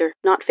their sister,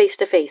 not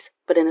face-to-face,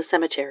 but in a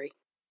cemetery.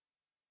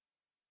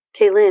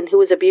 Kaylin, who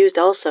was abused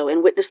also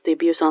and witnessed the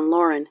abuse on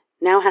Lauren,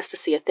 now has to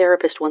see a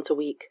therapist once a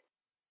week.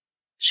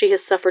 She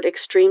has suffered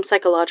extreme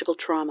psychological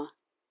trauma.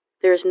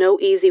 There is no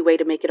easy way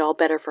to make it all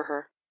better for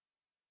her.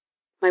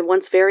 My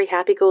once very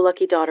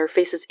happy-go-lucky daughter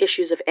faces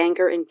issues of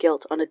anger and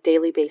guilt on a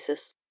daily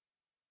basis.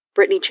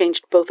 Brittany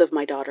changed both of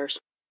my daughters.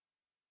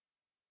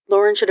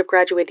 Lauren should have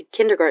graduated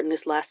kindergarten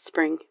this last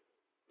spring.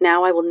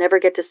 Now I will never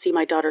get to see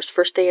my daughter's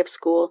first day of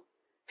school,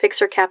 fix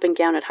her cap and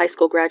gown at high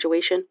school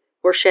graduation,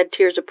 or shed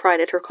tears of pride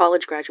at her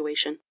college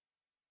graduation.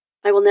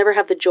 I will never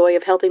have the joy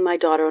of helping my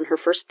daughter on her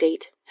first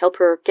date, help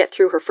her get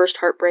through her first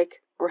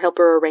heartbreak, or help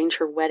her arrange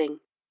her wedding.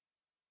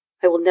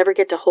 I will never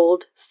get to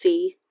hold,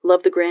 see,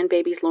 love the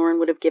grandbabies Lauren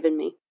would have given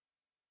me.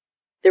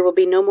 There will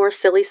be no more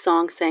silly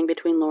songs sang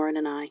between Lauren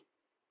and I,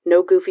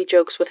 no goofy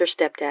jokes with her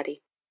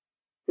stepdaddy,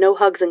 no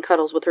hugs and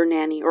cuddles with her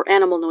nanny or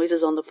animal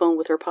noises on the phone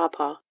with her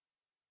pawpaw,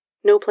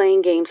 no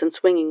playing games and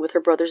swinging with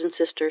her brothers and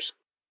sisters.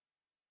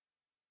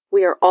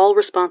 We are all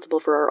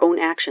responsible for our own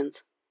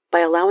actions.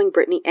 By allowing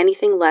Brittany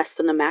anything less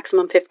than the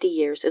maximum 50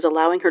 years is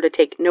allowing her to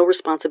take no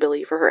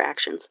responsibility for her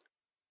actions.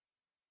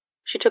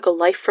 She took a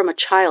life from a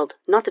child,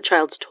 not the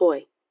child's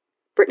toy.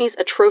 Brittany's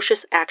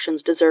atrocious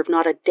actions deserve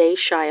not a day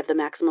shy of the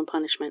maximum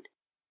punishment.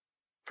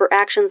 For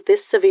actions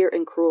this severe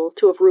and cruel,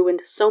 to have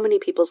ruined so many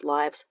people's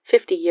lives,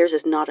 50 years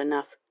is not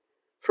enough.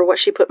 For what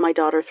she put my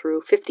daughter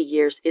through, 50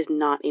 years is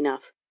not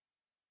enough.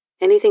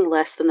 Anything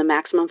less than the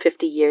maximum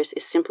 50 years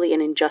is simply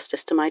an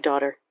injustice to my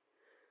daughter.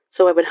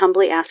 So I would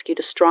humbly ask you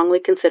to strongly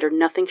consider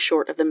nothing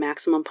short of the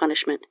maximum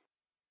punishment.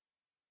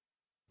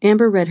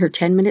 Amber read her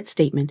 10-minute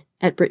statement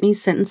at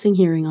Brittany's sentencing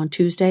hearing on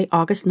Tuesday,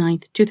 August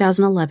 9,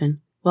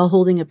 2011, while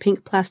holding a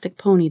pink plastic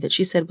pony that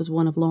she said was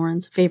one of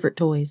Lauren's favorite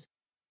toys.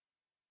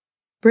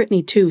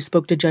 Brittany, too,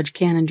 spoke to Judge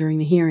Cannon during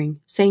the hearing,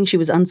 saying she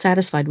was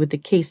unsatisfied with the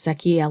case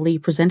Zakiya Ali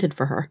presented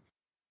for her.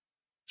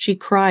 She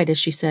cried as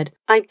she said,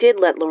 "I did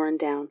let Lauren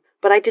down,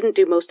 but I didn't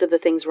do most of the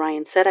things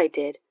Ryan said I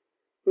did.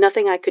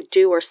 Nothing I could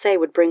do or say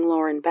would bring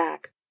Lauren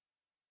back."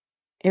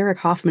 Eric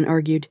Hoffman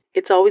argued,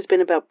 "It's always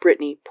been about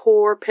Brittany,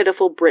 poor,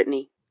 pitiful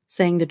Brittany,"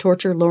 saying the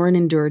torture Lauren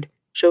endured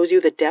shows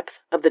you the depth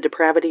of the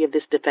depravity of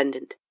this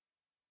defendant.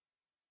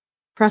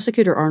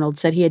 Prosecutor Arnold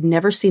said he had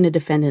never seen a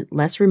defendant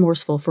less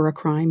remorseful for a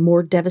crime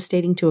more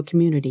devastating to a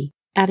community,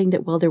 adding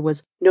that while there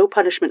was no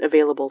punishment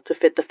available to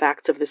fit the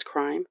facts of this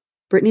crime,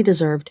 Brittany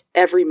deserved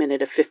every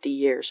minute of 50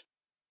 years.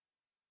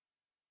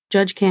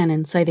 Judge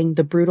Cannon, citing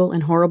the brutal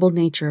and horrible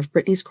nature of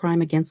Brittany's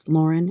crime against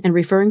Lauren and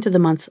referring to the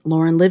months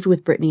Lauren lived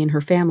with Brittany and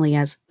her family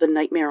as the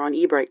nightmare on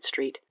Ebright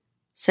Street,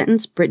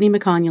 sentenced Brittany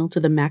McConniel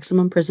to the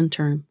maximum prison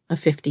term of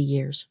 50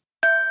 years.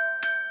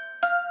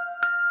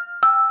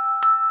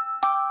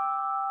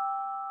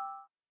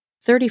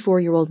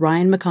 34-year-old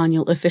Ryan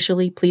McConniel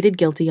officially pleaded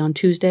guilty on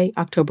Tuesday,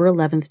 October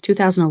 11,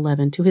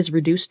 2011, to his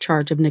reduced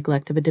charge of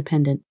neglect of a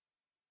dependent.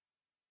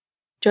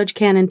 Judge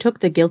Cannon took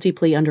the guilty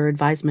plea under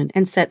advisement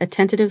and set a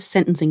tentative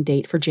sentencing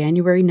date for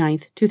January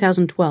 9,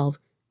 2012,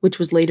 which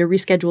was later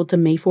rescheduled to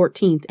May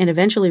 14 and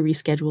eventually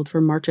rescheduled for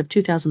March of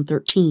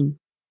 2013.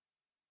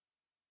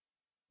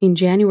 In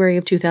January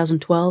of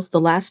 2012,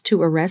 the last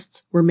 2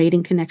 arrests were made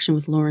in connection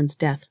with Lauren's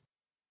death.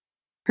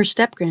 Her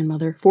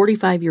step-grandmother,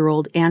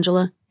 45-year-old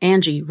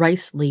Angie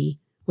Rice Lee,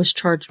 was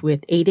charged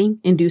with aiding,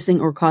 inducing,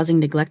 or causing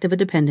neglect of a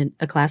dependent,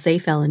 a Class A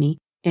felony,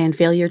 and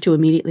failure to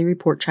immediately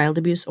report child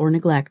abuse or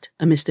neglect,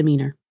 a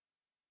misdemeanor.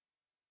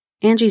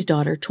 Angie's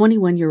daughter,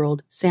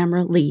 21-year-old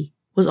Samra Lee,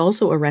 was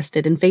also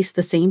arrested and faced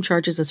the same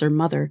charges as her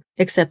mother,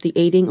 except the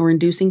aiding or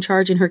inducing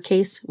charge in her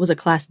case was a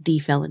Class D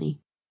felony.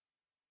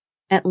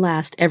 At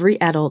last, every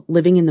adult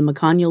living in the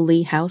McConniel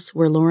Lee house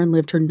where Lauren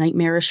lived her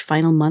nightmarish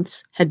final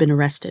months had been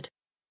arrested.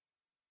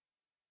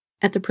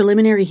 At the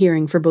preliminary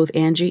hearing for both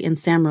Angie and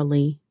Samra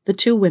Lee, the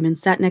 2 women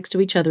sat next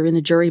to each other in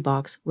the jury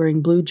box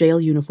wearing blue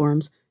jail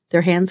uniforms,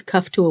 their hands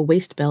cuffed to a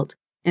waist belt,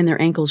 and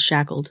their ankles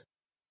shackled.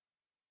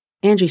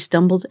 Angie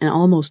stumbled and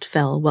almost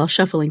fell while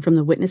shuffling from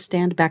the witness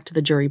stand back to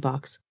the jury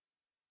box.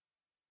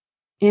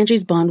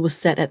 Angie's bond was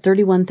set at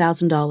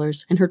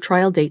 $31,000 and her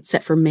trial date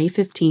set for May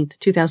 15,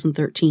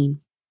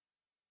 2013.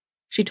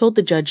 She told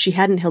the judge she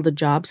hadn't held a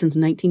job since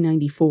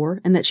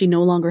 1994 and that she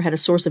no longer had a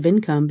source of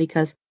income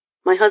because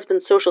 "my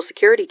husband's Social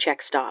Security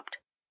check stopped."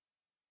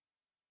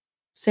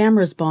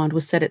 Samra's bond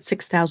was set at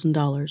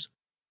 $6,000.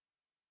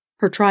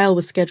 Her trial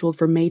was scheduled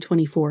for May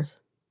 24th.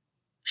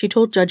 She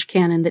told Judge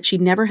Cannon that she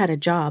never had a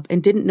job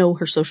and didn't know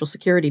her Social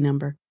Security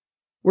number.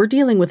 "We're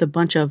dealing with a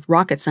bunch of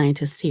rocket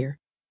scientists here."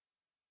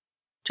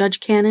 Judge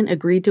Cannon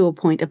agreed to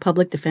appoint a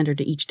public defender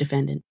to each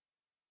defendant.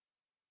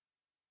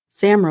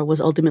 Samra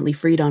was ultimately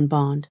freed on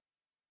bond.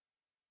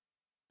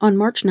 On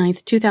March 9,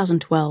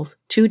 2012,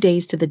 2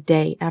 days to the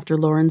day after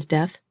Lauren's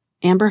death,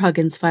 Amber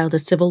Huggins filed a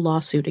civil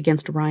lawsuit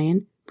against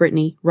Ryan,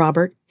 Brittany,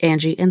 Robert,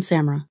 Angie, and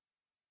Samra.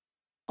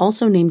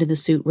 Also named in the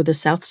suit were the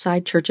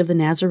Southside Church of the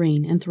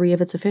Nazarene and 3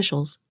 of its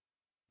officials: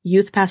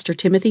 youth pastor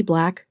Timothy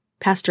Black,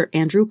 Pastor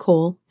Andrew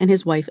Cole, and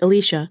his wife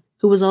Alicia,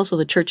 who was also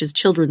the church's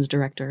children's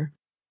director.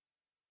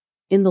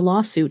 In the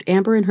lawsuit,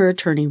 Amber and her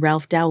attorney,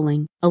 Ralph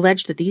Dowling,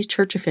 alleged that these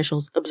church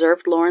officials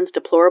observed Lauren's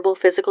deplorable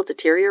physical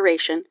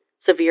deterioration,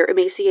 severe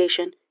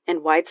emaciation,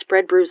 and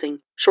widespread bruising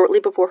shortly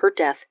before her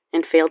death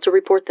and failed to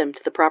report them to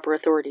the proper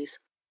authorities.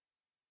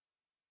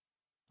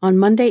 On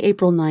Monday,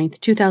 April 9,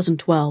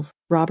 2012,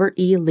 Robert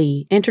E.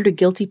 Lee entered a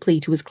guilty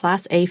plea to his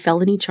Class A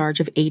felony charge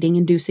of aiding,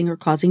 inducing, or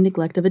causing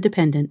neglect of a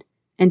dependent,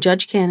 and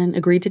Judge Cannon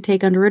agreed to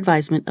take under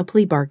advisement a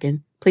plea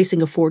bargain,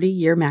 placing a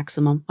 40-year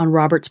maximum on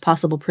Robert's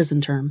possible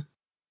prison term.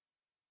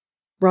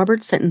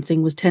 Robert's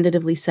sentencing was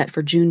tentatively set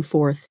for June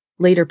 4th,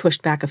 later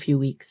pushed back a few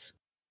weeks.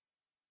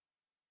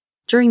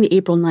 During the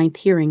April 9th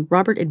hearing,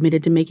 Robert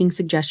admitted to making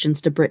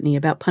suggestions to Brittany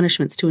about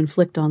punishments to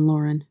inflict on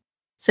Lauren,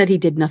 said he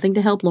did nothing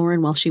to help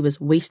Lauren while she was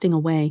wasting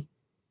away,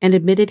 and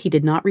admitted he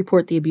did not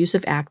report the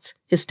abusive acts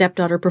his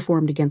stepdaughter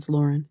performed against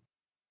Lauren.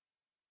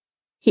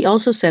 He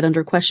also said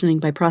under questioning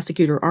by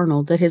Prosecutor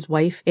Arnold that his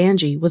wife,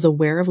 Angie, was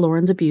aware of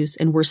Lauren's abuse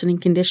and worsening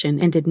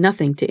condition and did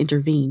nothing to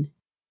intervene.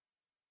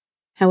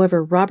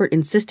 However, Robert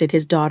insisted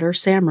his daughter,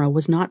 Samra,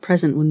 was not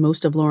present when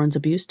most of Lauren's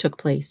abuse took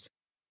place.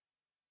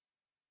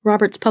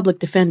 Robert's public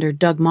defender,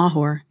 Doug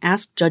Mahor,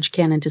 asked Judge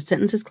Cannon to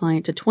sentence his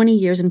client to 20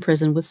 years in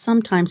prison with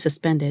some time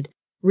suspended,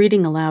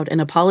 reading aloud an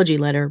apology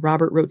letter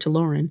Robert wrote to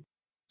Lauren.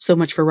 So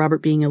much for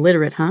Robert being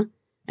illiterate, huh?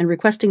 And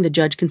requesting the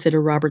judge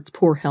consider Robert's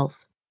poor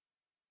health.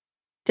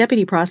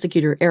 Deputy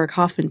Prosecutor Eric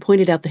Hoffman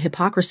pointed out the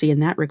hypocrisy in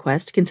that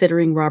request,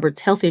 considering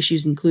Robert's health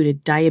issues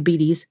included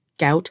diabetes,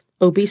 gout,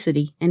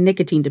 obesity, and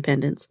nicotine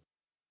dependence.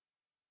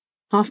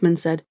 Hoffman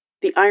said,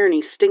 "The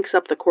irony stinks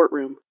up the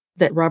courtroom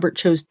that Robert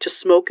chose to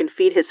smoke and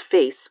feed his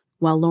face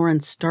while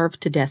Lauren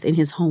starved to death in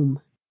his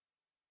home."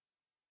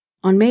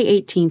 On May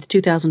 18,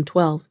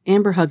 2012,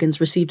 Amber Huggins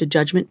received a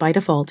judgment by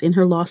default in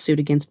her lawsuit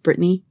against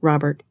Brittany,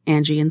 Robert,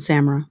 Angie, and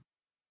Samra.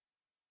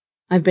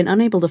 I've been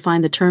unable to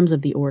find the terms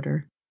of the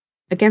order.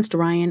 Against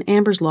Ryan,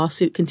 Amber's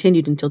lawsuit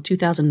continued until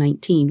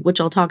 2019, which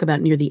I'll talk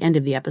about near the end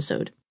of the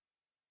episode.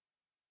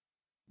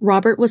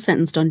 Robert was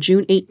sentenced on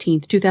June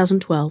 18,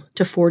 2012,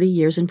 to 40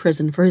 years in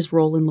prison for his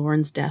role in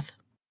Lauren's death.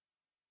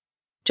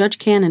 Judge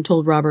Cannon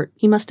told Robert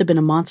he must have been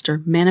a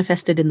monster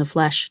manifested in the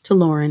flesh to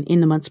Lauren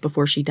in the months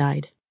before she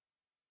died.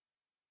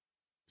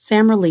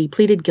 Samra Lee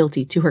pleaded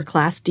guilty to her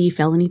Class D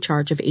felony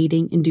charge of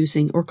aiding,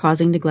 inducing, or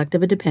causing neglect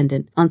of a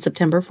dependent on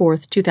September 4,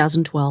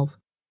 2012.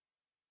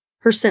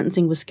 Her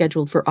sentencing was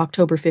scheduled for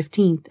October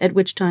 15th, at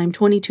which time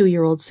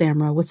 22-year-old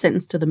Samra was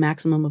sentenced to the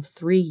maximum of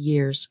 3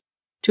 years,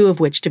 2 of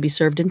which to be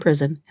served in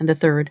prison and the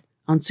 3rd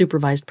on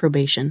supervised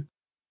probation.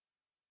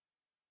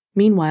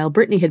 Meanwhile,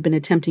 Brittany had been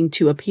attempting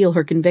to appeal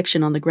her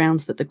conviction on the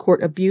grounds that the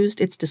court abused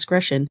its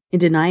discretion in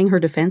denying her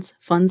defense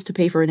funds to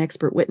pay for an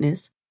expert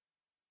witness,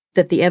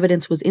 that the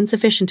evidence was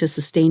insufficient to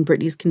sustain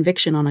Brittany's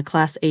conviction on a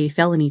Class A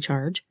felony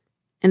charge,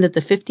 and that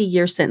the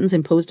 50-year sentence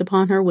imposed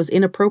upon her was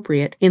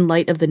inappropriate in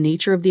light of the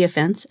nature of the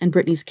offense and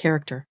Brittany's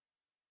character.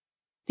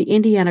 The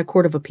Indiana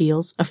Court of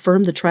Appeals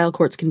affirmed the trial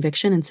court's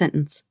conviction and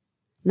sentence.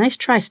 Nice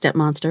try,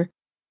 stepmonster.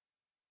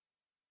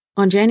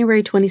 On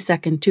January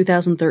 22,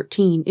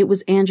 2013, it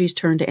was Angie's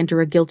turn to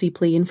enter a guilty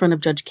plea in front of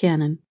Judge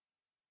Cannon.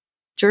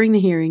 During the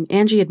hearing,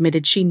 Angie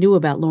admitted she knew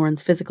about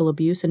Lauren's physical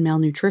abuse and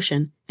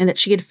malnutrition, and that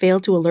she had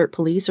failed to alert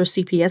police or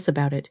CPS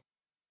about it.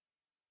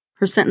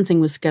 Her sentencing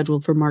was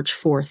scheduled for March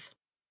 4th.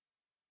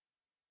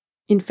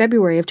 In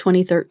February of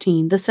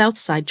 2013, the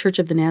Southside Church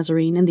of the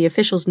Nazarene and the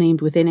officials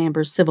named within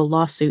Amber's civil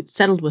lawsuit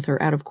settled with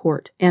her out of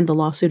court, and the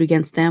lawsuit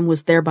against them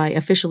was thereby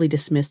officially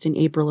dismissed in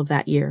April of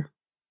that year.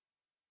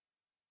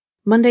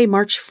 Monday,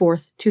 March 4,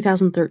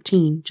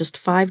 2013, just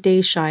 5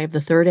 days shy of the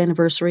 3rd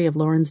anniversary of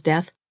Lauren's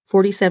death,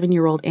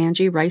 47-year-old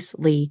Angie Rice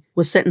Lee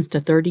was sentenced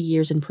to 30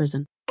 years in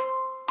prison.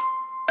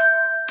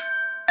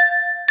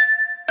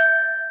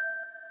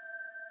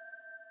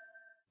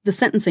 The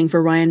sentencing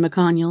for Ryan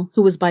McConniel,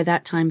 who was by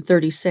that time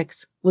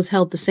 36, was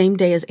held the same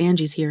day as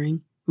Angie's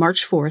hearing,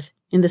 March 4th,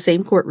 in the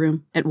same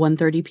courtroom at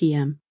 1:30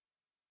 p.m.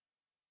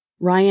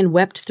 Ryan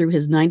wept through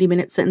his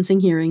 90-minute sentencing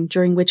hearing,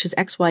 during which his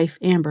ex-wife,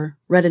 Amber,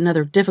 read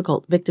another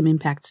difficult victim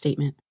impact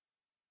statement.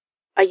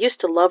 I used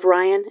to love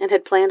Ryan and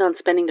had planned on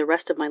spending the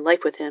rest of my life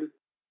with him.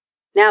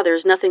 Now there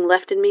is nothing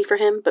left in me for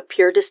him but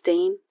pure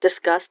disdain,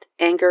 disgust,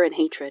 anger, and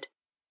hatred.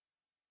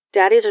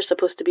 Daddies are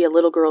supposed to be a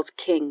little girl's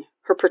king,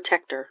 her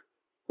protector.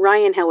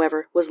 Ryan,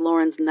 however, was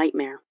Lauren's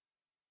nightmare.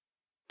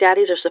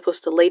 Daddies are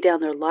supposed to lay down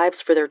their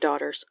lives for their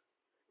daughters.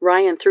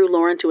 Ryan threw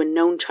Lauren to a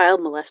known child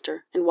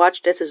molester and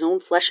watched as his own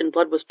flesh and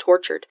blood was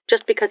tortured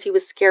just because he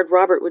was scared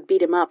Robert would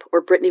beat him up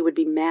or Brittany would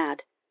be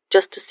mad,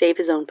 just to save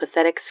his own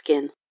pathetic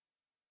skin.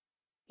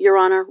 Your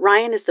Honor,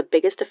 Ryan is the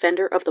biggest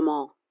offender of them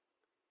all.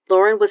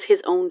 Lauren was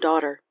his own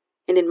daughter,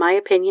 and in my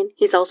opinion,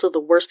 he's also the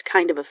worst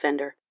kind of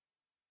offender.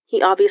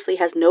 He obviously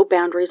has no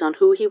boundaries on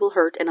who he will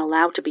hurt and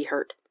allow to be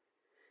hurt.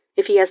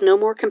 If he has no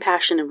more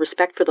compassion and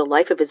respect for the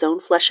life of his own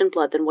flesh and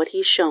blood than what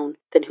he's shown,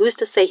 then who's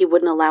to say he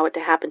wouldn't allow it to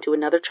happen to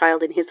another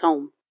child in his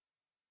home?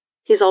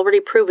 He's already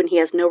proven he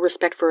has no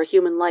respect for a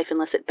human life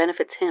unless it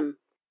benefits him.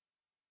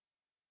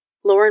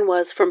 Lauren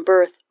was, from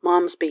birth,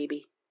 Mom's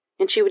baby,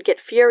 and she would get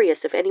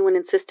furious if anyone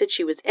insisted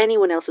she was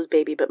anyone else's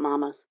baby but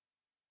Mama's.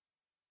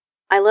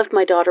 I loved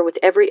my daughter with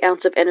every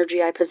ounce of energy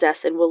I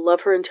possess and will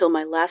love her until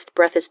my last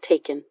breath is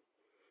taken.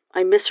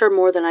 I miss her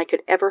more than I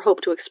could ever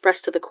hope to express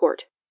to the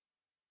court.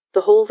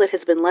 The hole that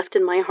has been left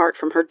in my heart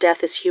from her death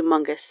is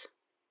humongous.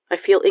 I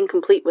feel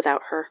incomplete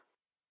without her.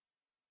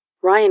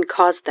 Ryan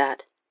caused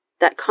that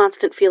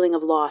constant feeling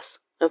of loss,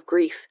 of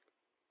grief,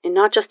 and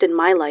not just in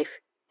my life,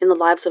 in the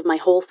lives of my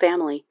whole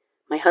family,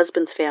 my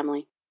husband's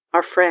family,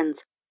 our friends.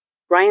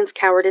 Ryan's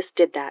cowardice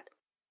did that.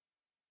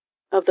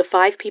 Of the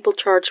 5 people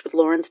charged with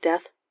Lauren's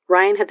death,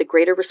 Ryan had the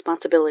greater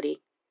responsibility.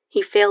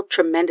 He failed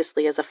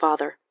tremendously as a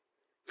father.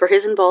 For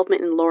his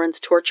involvement in Lauren's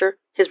torture,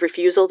 his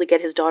refusal to get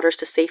his daughters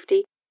to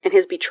safety, and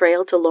his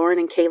betrayal to Lauren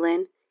and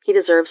Kaylin, he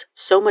deserves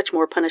so much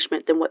more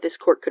punishment than what this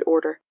court could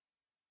order.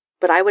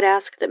 But I would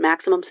ask that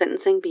maximum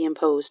sentencing be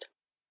imposed.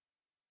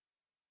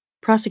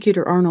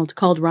 Prosecutor Arnold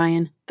called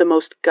Ryan the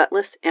most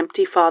gutless,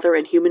 empty father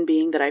and human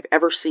being that I've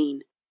ever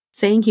seen,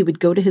 saying he would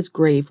go to his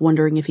grave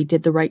wondering if he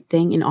did the right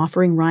thing in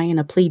offering Ryan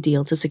a plea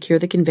deal to secure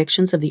the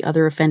convictions of the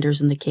other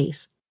offenders in the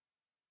case.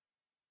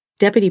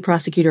 Deputy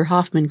Prosecutor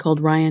Hoffman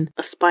called Ryan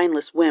a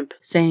spineless wimp,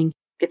 saying,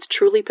 "It's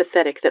truly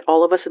pathetic that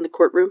all of us in the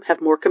courtroom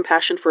have more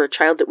compassion for a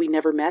child that we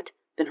never met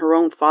than her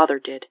own father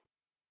did."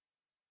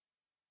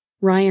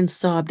 Ryan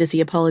sobbed as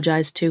he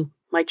apologized to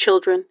my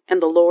children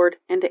and the Lord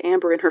and to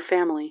Amber and her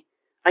family.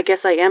 I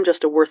guess I am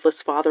just a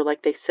worthless father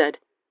like they said,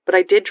 but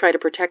I did try to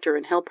protect her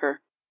and help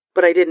her,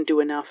 but I didn't do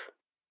enough.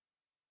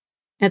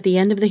 At the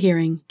end of the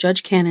hearing,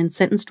 Judge Cannon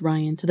sentenced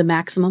Ryan to the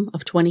maximum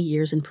of 20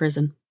 years in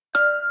prison.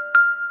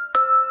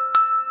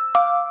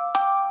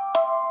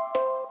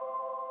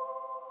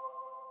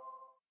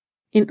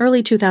 In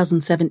early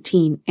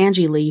 2017,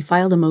 Angie Lee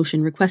filed a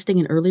motion requesting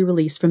an early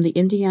release from the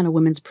Indiana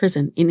Women's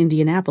Prison in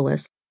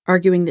Indianapolis,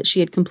 arguing that she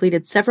had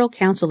completed several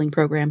counseling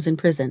programs in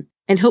prison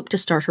and hoped to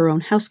start her own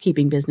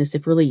housekeeping business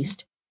if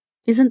released.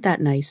 Isn't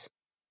that nice?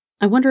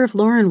 I wonder if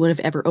Lauren would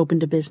have ever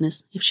opened a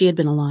business if she had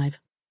been alive.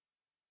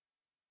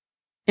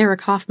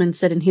 Eric Hoffman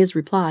said in his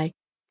reply,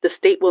 "The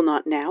state will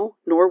not now,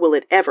 nor will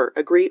it ever,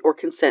 agree or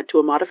consent to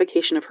a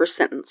modification of her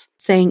sentence,"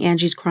 saying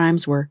Angie's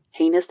crimes were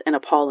heinous and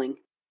appalling.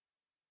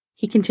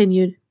 He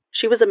continued,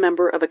 "She was a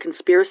member of a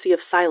conspiracy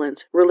of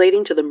silence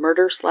relating to the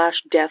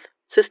murder/death,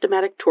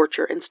 systematic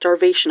torture, and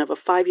starvation of a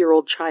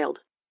 5-year-old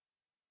child.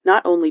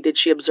 Not only did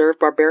she observe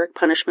barbaric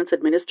punishments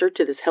administered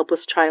to this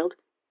helpless child,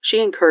 she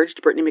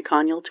encouraged Brittany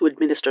McConniel to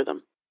administer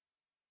them."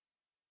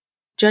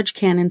 Judge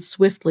Cannon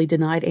swiftly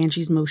denied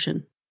Angie's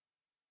motion.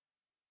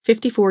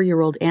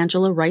 54-year-old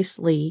Angela Rice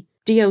Lee,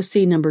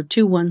 DOC number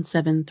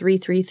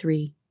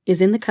 217333,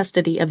 is in the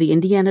custody of the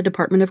Indiana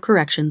Department of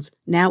Corrections,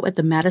 now at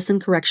the Madison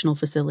Correctional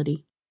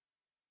Facility.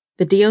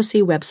 The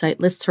DOC website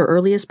lists her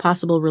earliest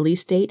possible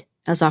release date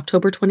as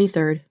October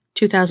 23,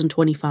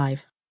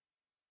 2025.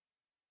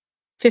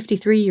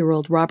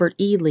 53-year-old Robert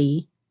E.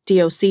 Lee,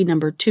 DOC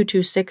number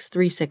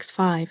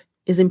 226365,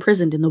 is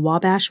imprisoned in the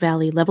Wabash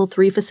Valley Level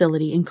 3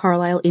 facility in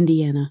Carlisle,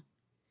 Indiana.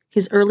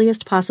 His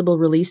earliest possible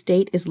release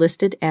date is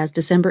listed as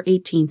December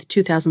 18,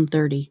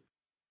 2030.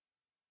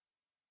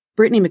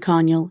 Brittany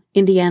McConniel,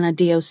 Indiana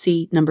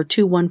DOC number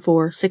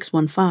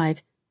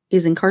 214615,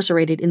 is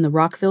incarcerated in the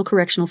Rockville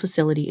Correctional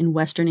Facility in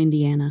western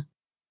Indiana.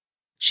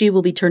 She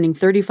will be turning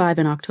 35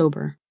 in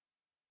October.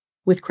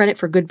 With credit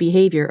for good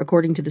behavior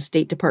according to the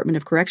State Department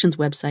of Corrections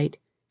website,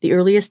 the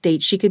earliest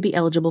date she could be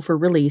eligible for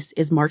release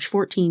is March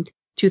 14,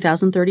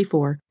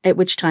 2034, at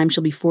which time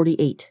she'll be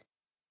 48.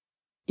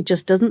 It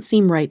just doesn't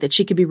seem right that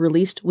she could be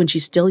released when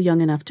she's still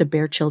young enough to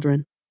bear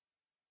children.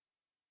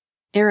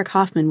 Eric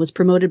Hoffman was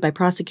promoted by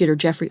prosecutor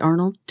Jeffrey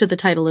Arnold to the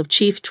title of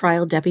Chief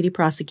Trial Deputy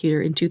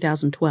Prosecutor in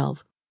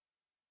 2012.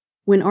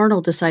 When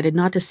Arnold decided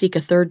not to seek a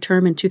third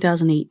term in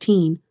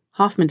 2018,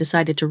 Hoffman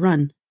decided to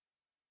run.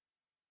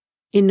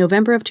 In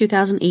November of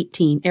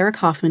 2018, Eric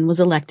Hoffman was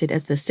elected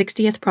as the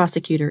 60th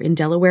prosecutor in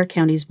Delaware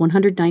County's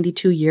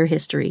 192-year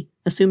history,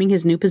 assuming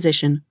his new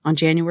position on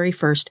January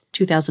 1,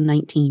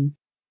 2019.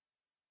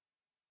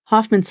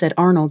 Hoffman said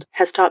Arnold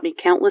has taught me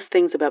countless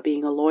things about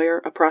being a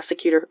lawyer, a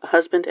prosecutor, a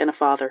husband, and a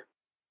father.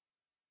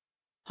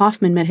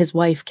 Hoffman met his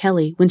wife,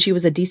 Kelly, when she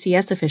was a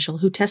DCS official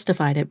who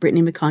testified at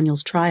Brittany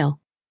McConniel's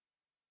trial.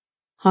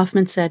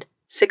 Hoffman said,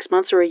 6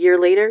 months or a year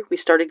later, we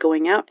started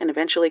going out and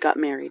eventually got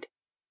married.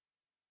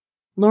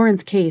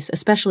 Lauren's case,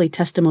 especially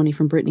testimony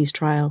from Brittany's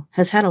trial,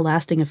 has had a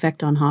lasting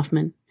effect on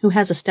Hoffman, who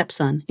has a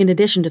stepson, in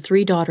addition to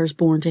 3 daughters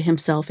born to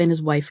himself and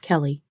his wife,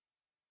 Kelly.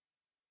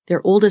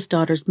 Their oldest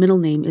daughter's middle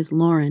name is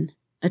Lauren,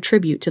 a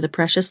tribute to the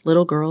precious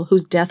little girl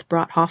whose death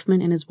brought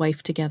Hoffman and his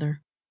wife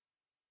together.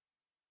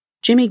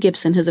 Jimmy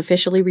Gibson has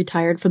officially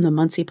retired from the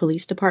Muncie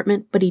Police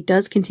Department, but he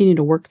does continue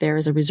to work there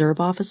as a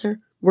reserve officer,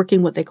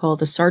 working what they call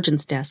the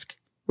sergeant's desk,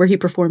 where he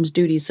performs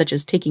duties such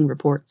as taking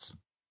reports.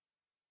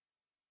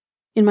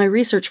 In my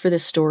research for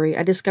this story,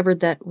 I discovered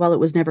that, while it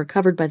was never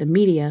covered by the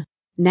media,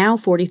 now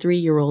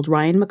 43-year-old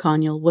Ryan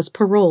McConniel was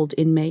paroled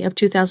in May of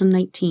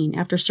 2019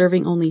 after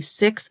serving only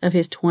 6 of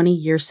his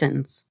 20-year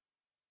sentence.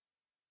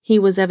 He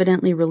was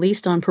evidently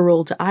released on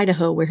parole to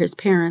Idaho, where his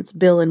parents,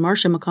 Bill and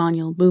Marcia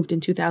McConniel, moved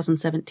in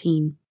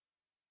 2017.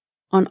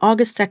 On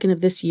August 2nd of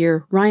this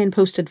year, Ryan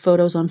posted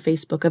photos on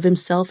Facebook of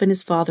himself and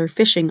his father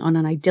fishing on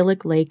an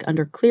idyllic lake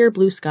under clear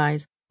blue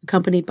skies,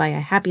 accompanied by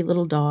a happy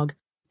little dog.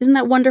 Isn't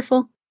that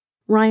wonderful?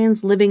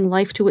 Ryan's living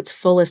life to its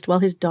fullest while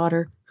his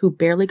daughter, who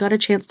barely got a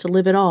chance to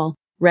live at all,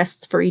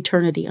 rests for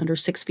eternity under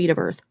 6 feet of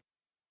earth.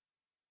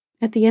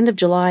 At the end of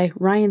July,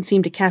 Ryan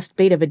seemed to cast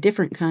bait of a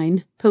different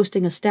kind,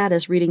 posting a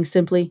status reading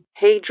simply,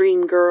 "Hey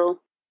dream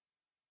girl."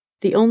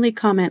 The only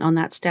comment on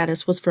that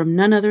status was from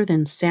none other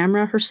than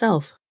Samra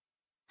herself.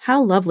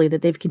 How lovely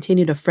that they've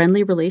continued a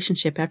friendly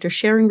relationship after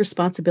sharing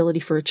responsibility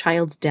for a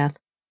child's death.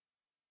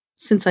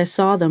 Since I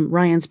saw them,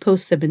 Ryan's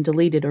posts have been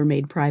deleted or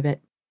made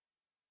private.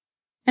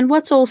 And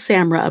what's old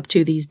Samra up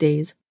to these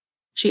days?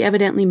 She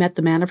evidently met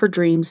the man of her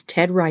dreams,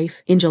 Ted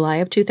Rife, in July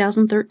of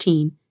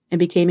 2013 and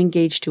became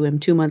engaged to him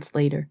 2 months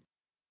later.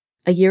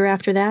 A year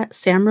after that,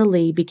 Samra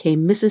Lee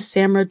became Mrs.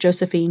 Samra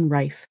Josephine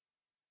Rife.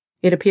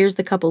 It appears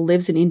the couple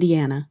lives in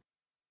Indiana.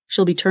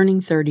 She'll be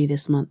turning 30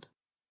 this month.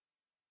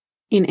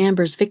 In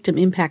Amber's victim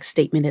impact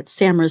statement at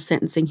Samra's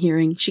sentencing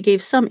hearing, she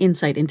gave some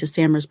insight into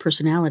Samra's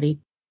personality.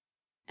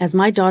 As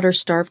my daughter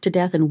starved to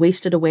death and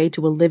wasted away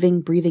to a living,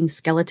 breathing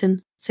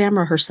skeleton,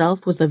 Samra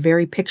herself was the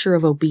very picture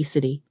of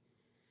obesity.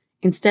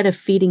 Instead of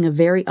feeding a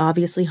very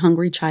obviously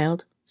hungry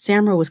child,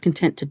 Samra was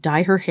content to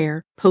dye her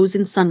hair, pose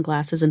in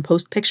sunglasses, and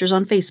post pictures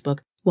on Facebook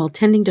while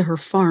tending to her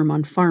farm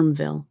on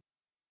Farmville.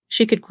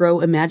 She could grow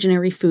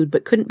imaginary food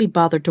but couldn't be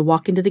bothered to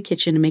walk into the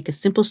kitchen and make a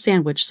simple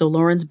sandwich so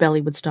Lauren's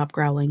belly would stop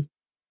growling.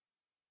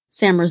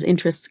 Samra's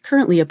interests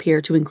currently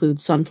appear to include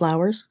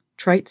sunflowers,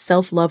 trite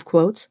self-love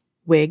quotes,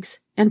 wigs,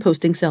 and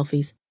posting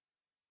selfies.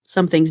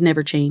 Some things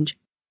never change.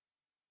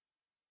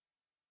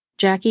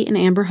 Jackie and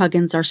Amber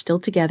Huggins are still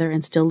together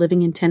and still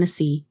living in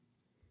Tennessee.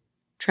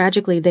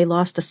 Tragically, they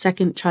lost a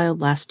second child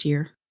last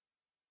year.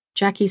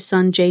 Jackie's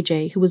son,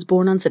 JJ, who was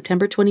born on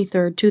September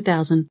 23,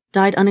 2000,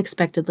 died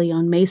unexpectedly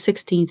on May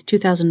 16,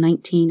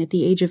 2019 at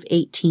the age of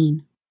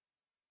 18.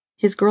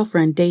 His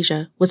girlfriend,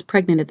 Deja, was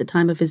pregnant at the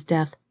time of his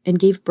death and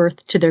gave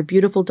birth to their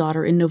beautiful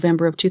daughter in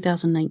November of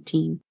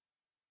 2019.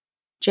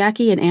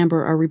 Jackie and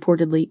Amber are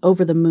reportedly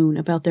over the moon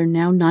about their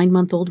now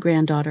 9-month-old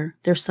granddaughter,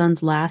 their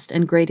son's last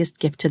and greatest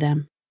gift to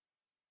them.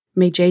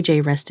 May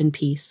JJ rest in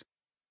peace.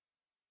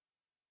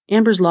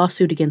 Amber's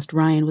lawsuit against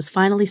Ryan was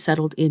finally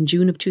settled in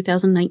June of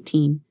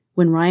 2019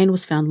 when Ryan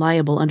was found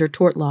liable under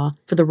tort law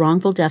for the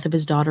wrongful death of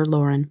his daughter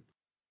Lauren.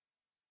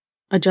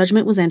 A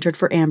judgment was entered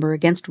for Amber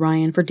against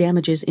Ryan for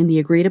damages in the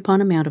agreed-upon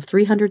amount of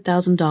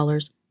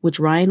 $300,000, which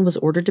Ryan was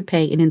ordered to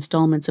pay in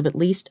installments of at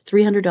least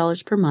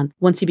 $300 per month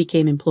once he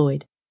became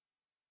employed.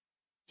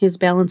 His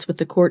balance with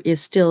the court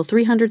is still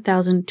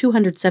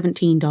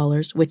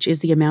 $300,217, which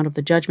is the amount of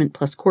the judgment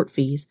plus court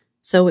fees,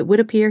 so it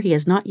would appear he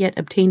has not yet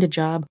obtained a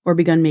job or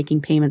begun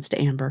making payments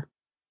to Amber.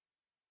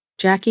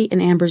 Jackie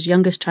and Amber's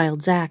youngest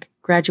child, Zach,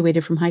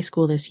 graduated from high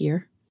school this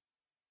year.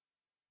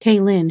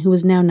 Kaylin, who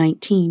is now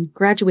 19,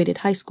 graduated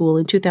high school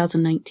in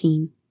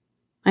 2019.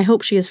 I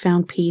hope she has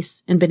found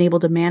peace and been able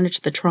to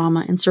manage the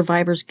trauma and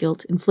survivor's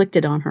guilt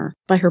inflicted on her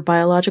by her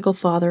biological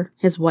father,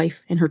 his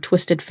wife, and her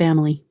twisted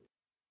family.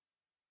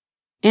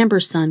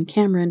 Amber's son,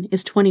 Cameron,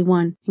 is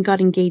 21 and got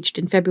engaged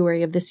in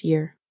February of this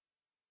year.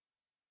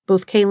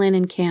 Both Kaylin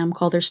and Cam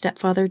call their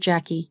stepfather,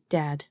 Jackie,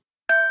 Dad.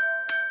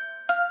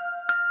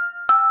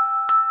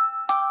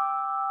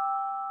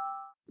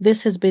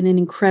 This has been an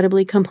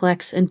incredibly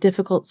complex and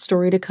difficult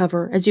story to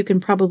cover, as you can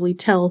probably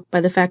tell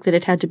by the fact that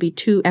it had to be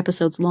 2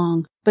 episodes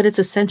long, but it's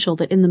essential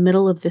that in the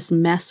middle of this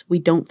mess we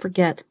don't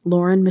forget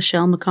Lauren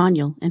Michele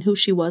McConniel and who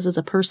she was as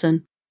a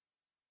person.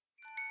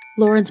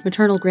 Lauren's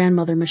maternal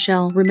grandmother,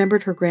 Michelle,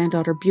 remembered her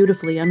granddaughter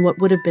beautifully on what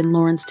would have been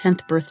Lauren's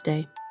 10th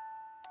birthday.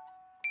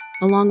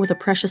 Along with a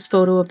precious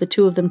photo of the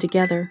two of them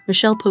together,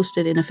 Michelle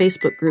posted in a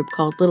Facebook group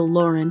called Little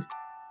Lauren,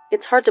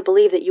 "It's hard to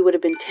believe that you would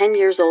have been 10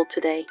 years old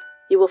today.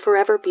 You will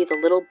forever be the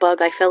little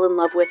bug I fell in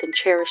love with and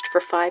cherished for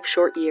 5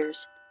 short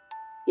years.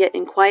 Yet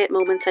in quiet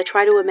moments I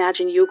try to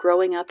imagine you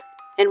growing up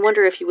and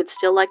wonder if you would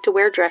still like to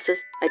wear dresses.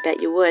 I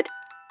bet you would.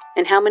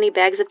 And how many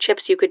bags of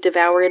chips you could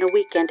devour in a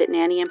weekend at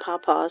Nanny and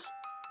Papa's.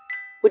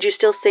 Would you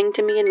still sing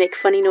to me and make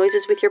funny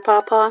noises with your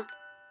papa?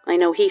 I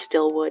know he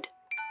still would.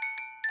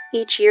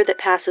 Each year that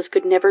passes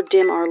could never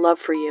dim our love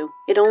for you.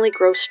 It only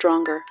grows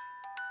stronger.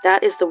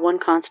 That is the one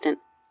constant.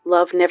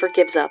 Love never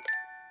gives up.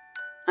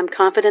 I'm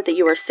confident that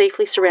you are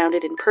safely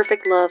surrounded in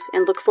perfect love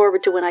and look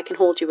forward to when I can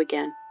hold you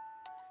again.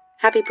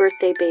 Happy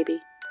birthday,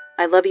 baby.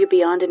 I love you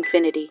beyond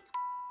infinity."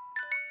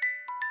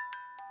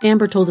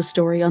 Amber told a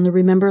story on the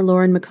Remember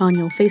Lauren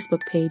McConniel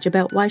Facebook page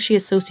about why she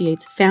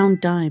associates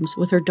found dimes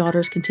with her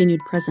daughter's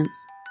continued presence.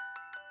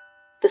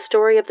 The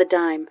story of the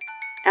dime.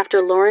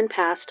 After Lauren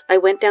passed, I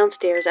went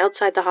downstairs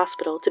outside the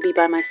hospital to be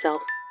by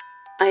myself.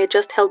 I had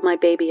just held my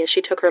baby as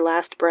she took her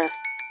last breath.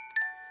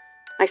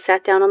 I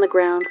sat down on the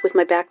ground with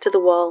my back to the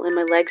wall and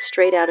my legs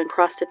straight out and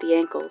crossed at the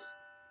ankles.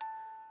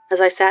 As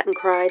I sat and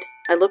cried,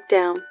 I looked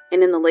down,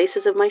 and in the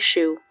laces of my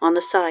shoe, on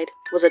the side,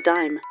 was a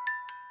dime.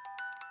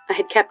 I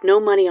had kept no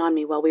money on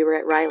me while we were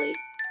at Riley.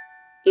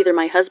 Either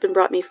my husband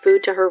brought me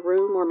food to her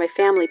room or my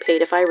family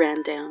paid if I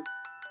ran down.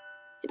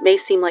 It may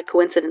seem like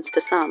coincidence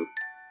to some,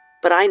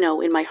 but I know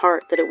in my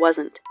heart that it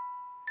wasn't.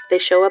 They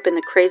show up in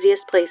the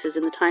craziest places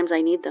in the times I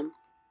need them.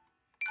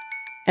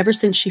 Ever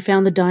since she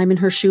found the dime in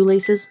her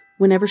shoelaces,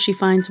 whenever she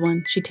finds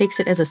one, she takes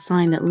it as a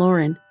sign that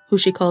Lauren, who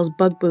she calls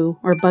Bugboo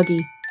or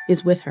Buggy,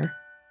 is with her.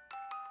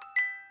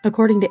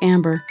 According to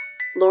Amber,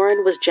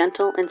 Lauren was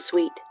gentle and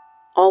sweet,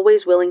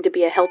 always willing to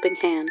be a helping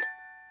hand,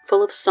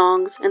 full of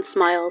songs and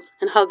smiles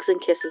and hugs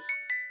and kisses.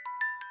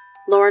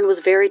 Lauren was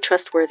very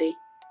trustworthy.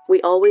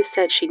 We always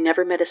said she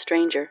never met a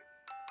stranger.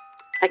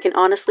 I can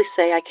honestly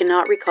say I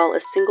cannot recall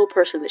a single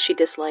person that she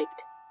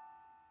disliked.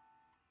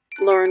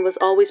 Lauren was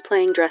always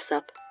playing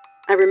dress-up.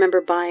 I remember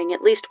buying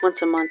at least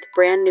once a month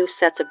brand new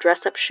sets of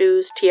dress-up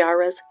shoes,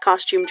 tiaras,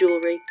 costume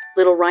jewelry,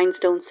 little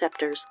rhinestone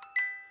scepters.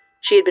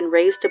 She had been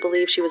raised to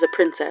believe she was a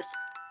princess,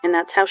 and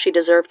that's how she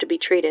deserved to be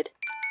treated.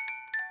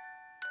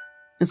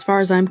 As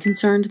far as I'm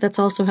concerned, that's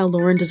also how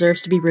Lauren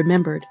deserves to be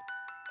remembered.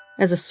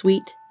 As a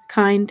sweet,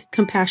 kind,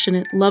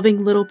 compassionate,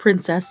 loving little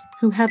princess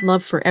who had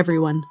love for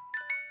everyone.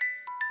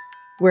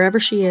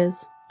 Wherever she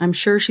is, I'm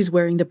sure she's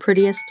wearing the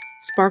prettiest,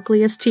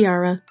 sparkliest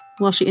tiara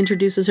while she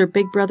introduces her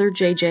big brother,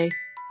 JJ,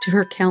 to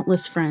her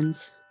countless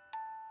friends.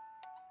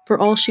 For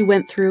all she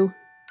went through,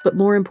 but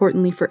more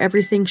importantly for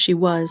everything she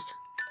was,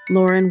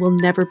 Lauren will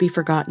never be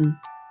forgotten.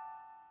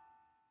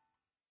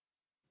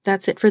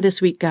 That's it for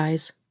this week,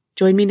 guys.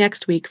 Join me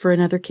next week for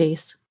another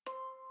case.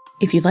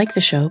 If you like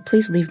the show,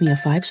 please leave me a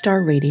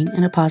 5-star rating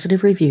and a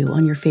positive review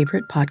on your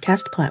favorite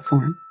podcast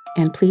platform.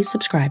 And please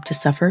subscribe to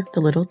Suffer the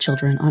Little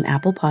Children on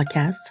Apple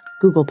Podcasts,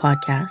 Google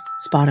Podcasts,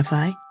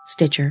 Spotify,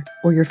 Stitcher,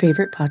 or your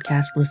favorite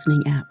podcast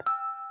listening app.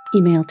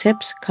 Email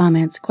tips,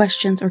 comments,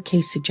 questions, or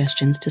case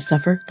suggestions to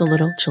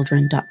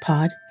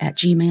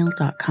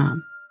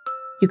sufferthelittlechildren.pod@gmail.com.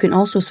 You can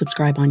also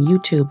subscribe on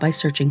YouTube by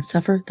searching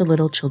Suffer the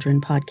Little Children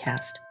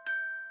Podcast.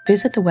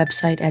 Visit the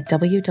website at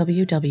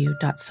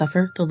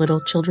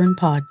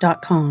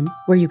www.sufferthelittlechildrenpod.com,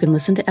 where you can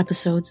listen to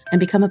episodes and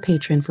become a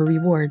patron for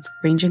rewards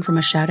ranging from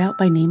a shout-out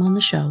by name on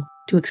the show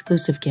to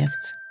exclusive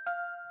gifts.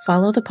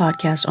 Follow the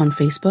podcast on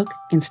Facebook,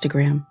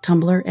 Instagram,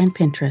 Tumblr, and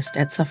Pinterest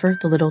at Suffer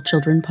the Little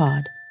Children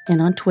Pod,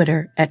 and on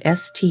Twitter at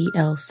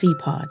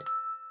STLCpod.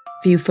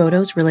 View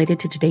photos related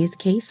to today's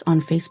case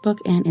on Facebook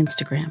and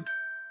Instagram.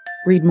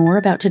 Read more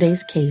about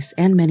today's case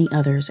and many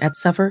others at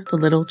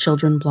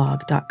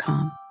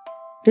sufferthelittlechildrenblog.com.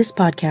 This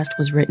podcast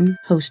was written,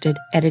 hosted,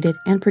 edited,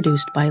 and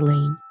produced by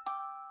Lane.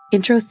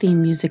 Intro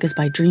theme music is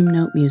by Dream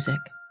Note Music.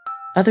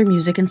 Other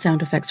music and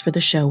sound effects for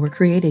the show were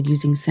created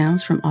using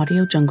sounds from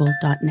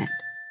audiojungle.net.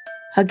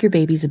 Hug your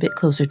babies a bit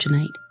closer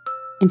tonight.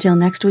 Until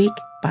next week,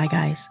 bye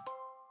guys.